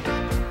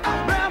 I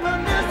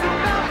reminisce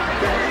about the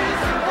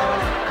days of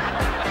old.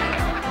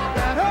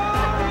 That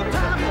old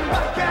time of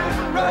rock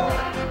and roll.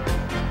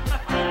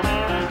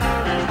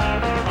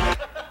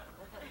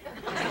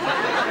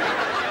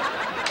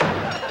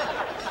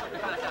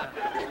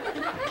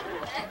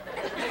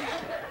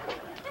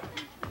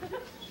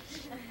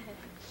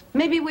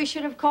 Maybe we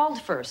should have called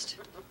first.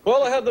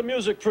 Well, I had the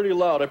music pretty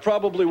loud. I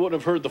probably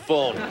wouldn't have heard the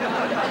phone.